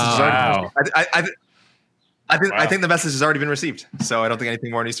 I think the message is already. I think the message has already been received. So I don't think anything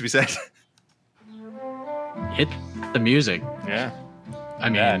more needs to be said. Hit the music. Yeah, I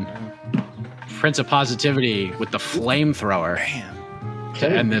mean, Prince of Positivity with the flamethrower. To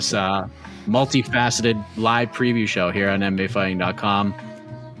end this multifaceted live preview show here on MMAfighting.com.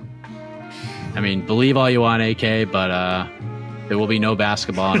 I mean, believe all you want, AK, but there will be no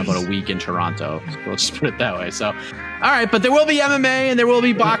basketball in about a week in Toronto. So we'll just put it that way. So, all right, but there will be MMA and there will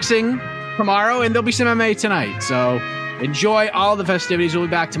be boxing tomorrow, and there'll be some MMA tonight. So enjoy all the festivities. We'll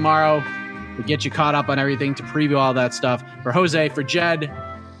be back tomorrow to get you caught up on everything, to preview all that stuff. For Jose, for Jed,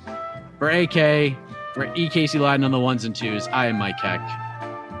 for AK, For E. Casey Lyden on the ones and twos, I am Mike Heck.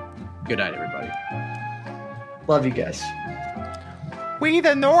 Good night, everybody. Love you guys. We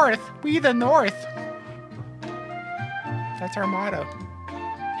the North. We the North. That's our motto.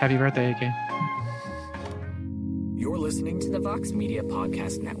 Happy birthday, AK. You're listening to the Vox Media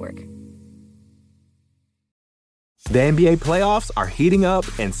Podcast Network. The NBA playoffs are heating up,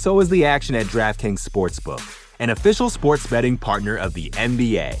 and so is the action at DraftKings Sportsbook, an official sports betting partner of the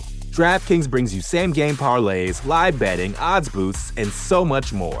NBA. DraftKings brings you same-game parlays, live betting, odds boosts, and so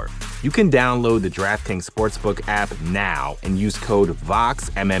much more. You can download the DraftKings Sportsbook app now and use code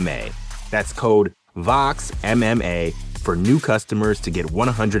VOXMMA. That's code VOXMMA for new customers to get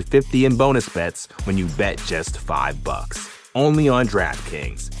 $150 in bonus bets when you bet just $5. Only on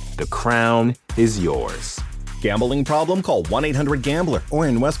DraftKings. The crown is yours. Gambling problem? Call 1-800-GAMBLER. Or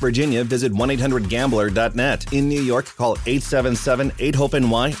in West Virginia, visit 1-800-GAMBLER.net. In New York, call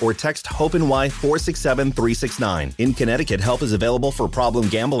 877-8-HOPE-NY or text HOPE-NY 467-369. In Connecticut, help is available for problem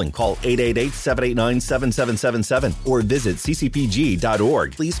gambling. Call 888-789-7777 or visit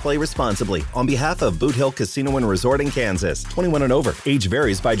ccpg.org. Please play responsibly. On behalf of Boot Hill Casino and Resort in Kansas, 21 and over. Age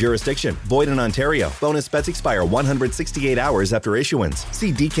varies by jurisdiction. Void in Ontario. Bonus bets expire 168 hours after issuance.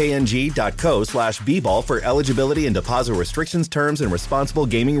 See dkng.co/bball for eligibility and deposit restrictions, terms, and responsible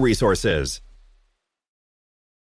gaming resources.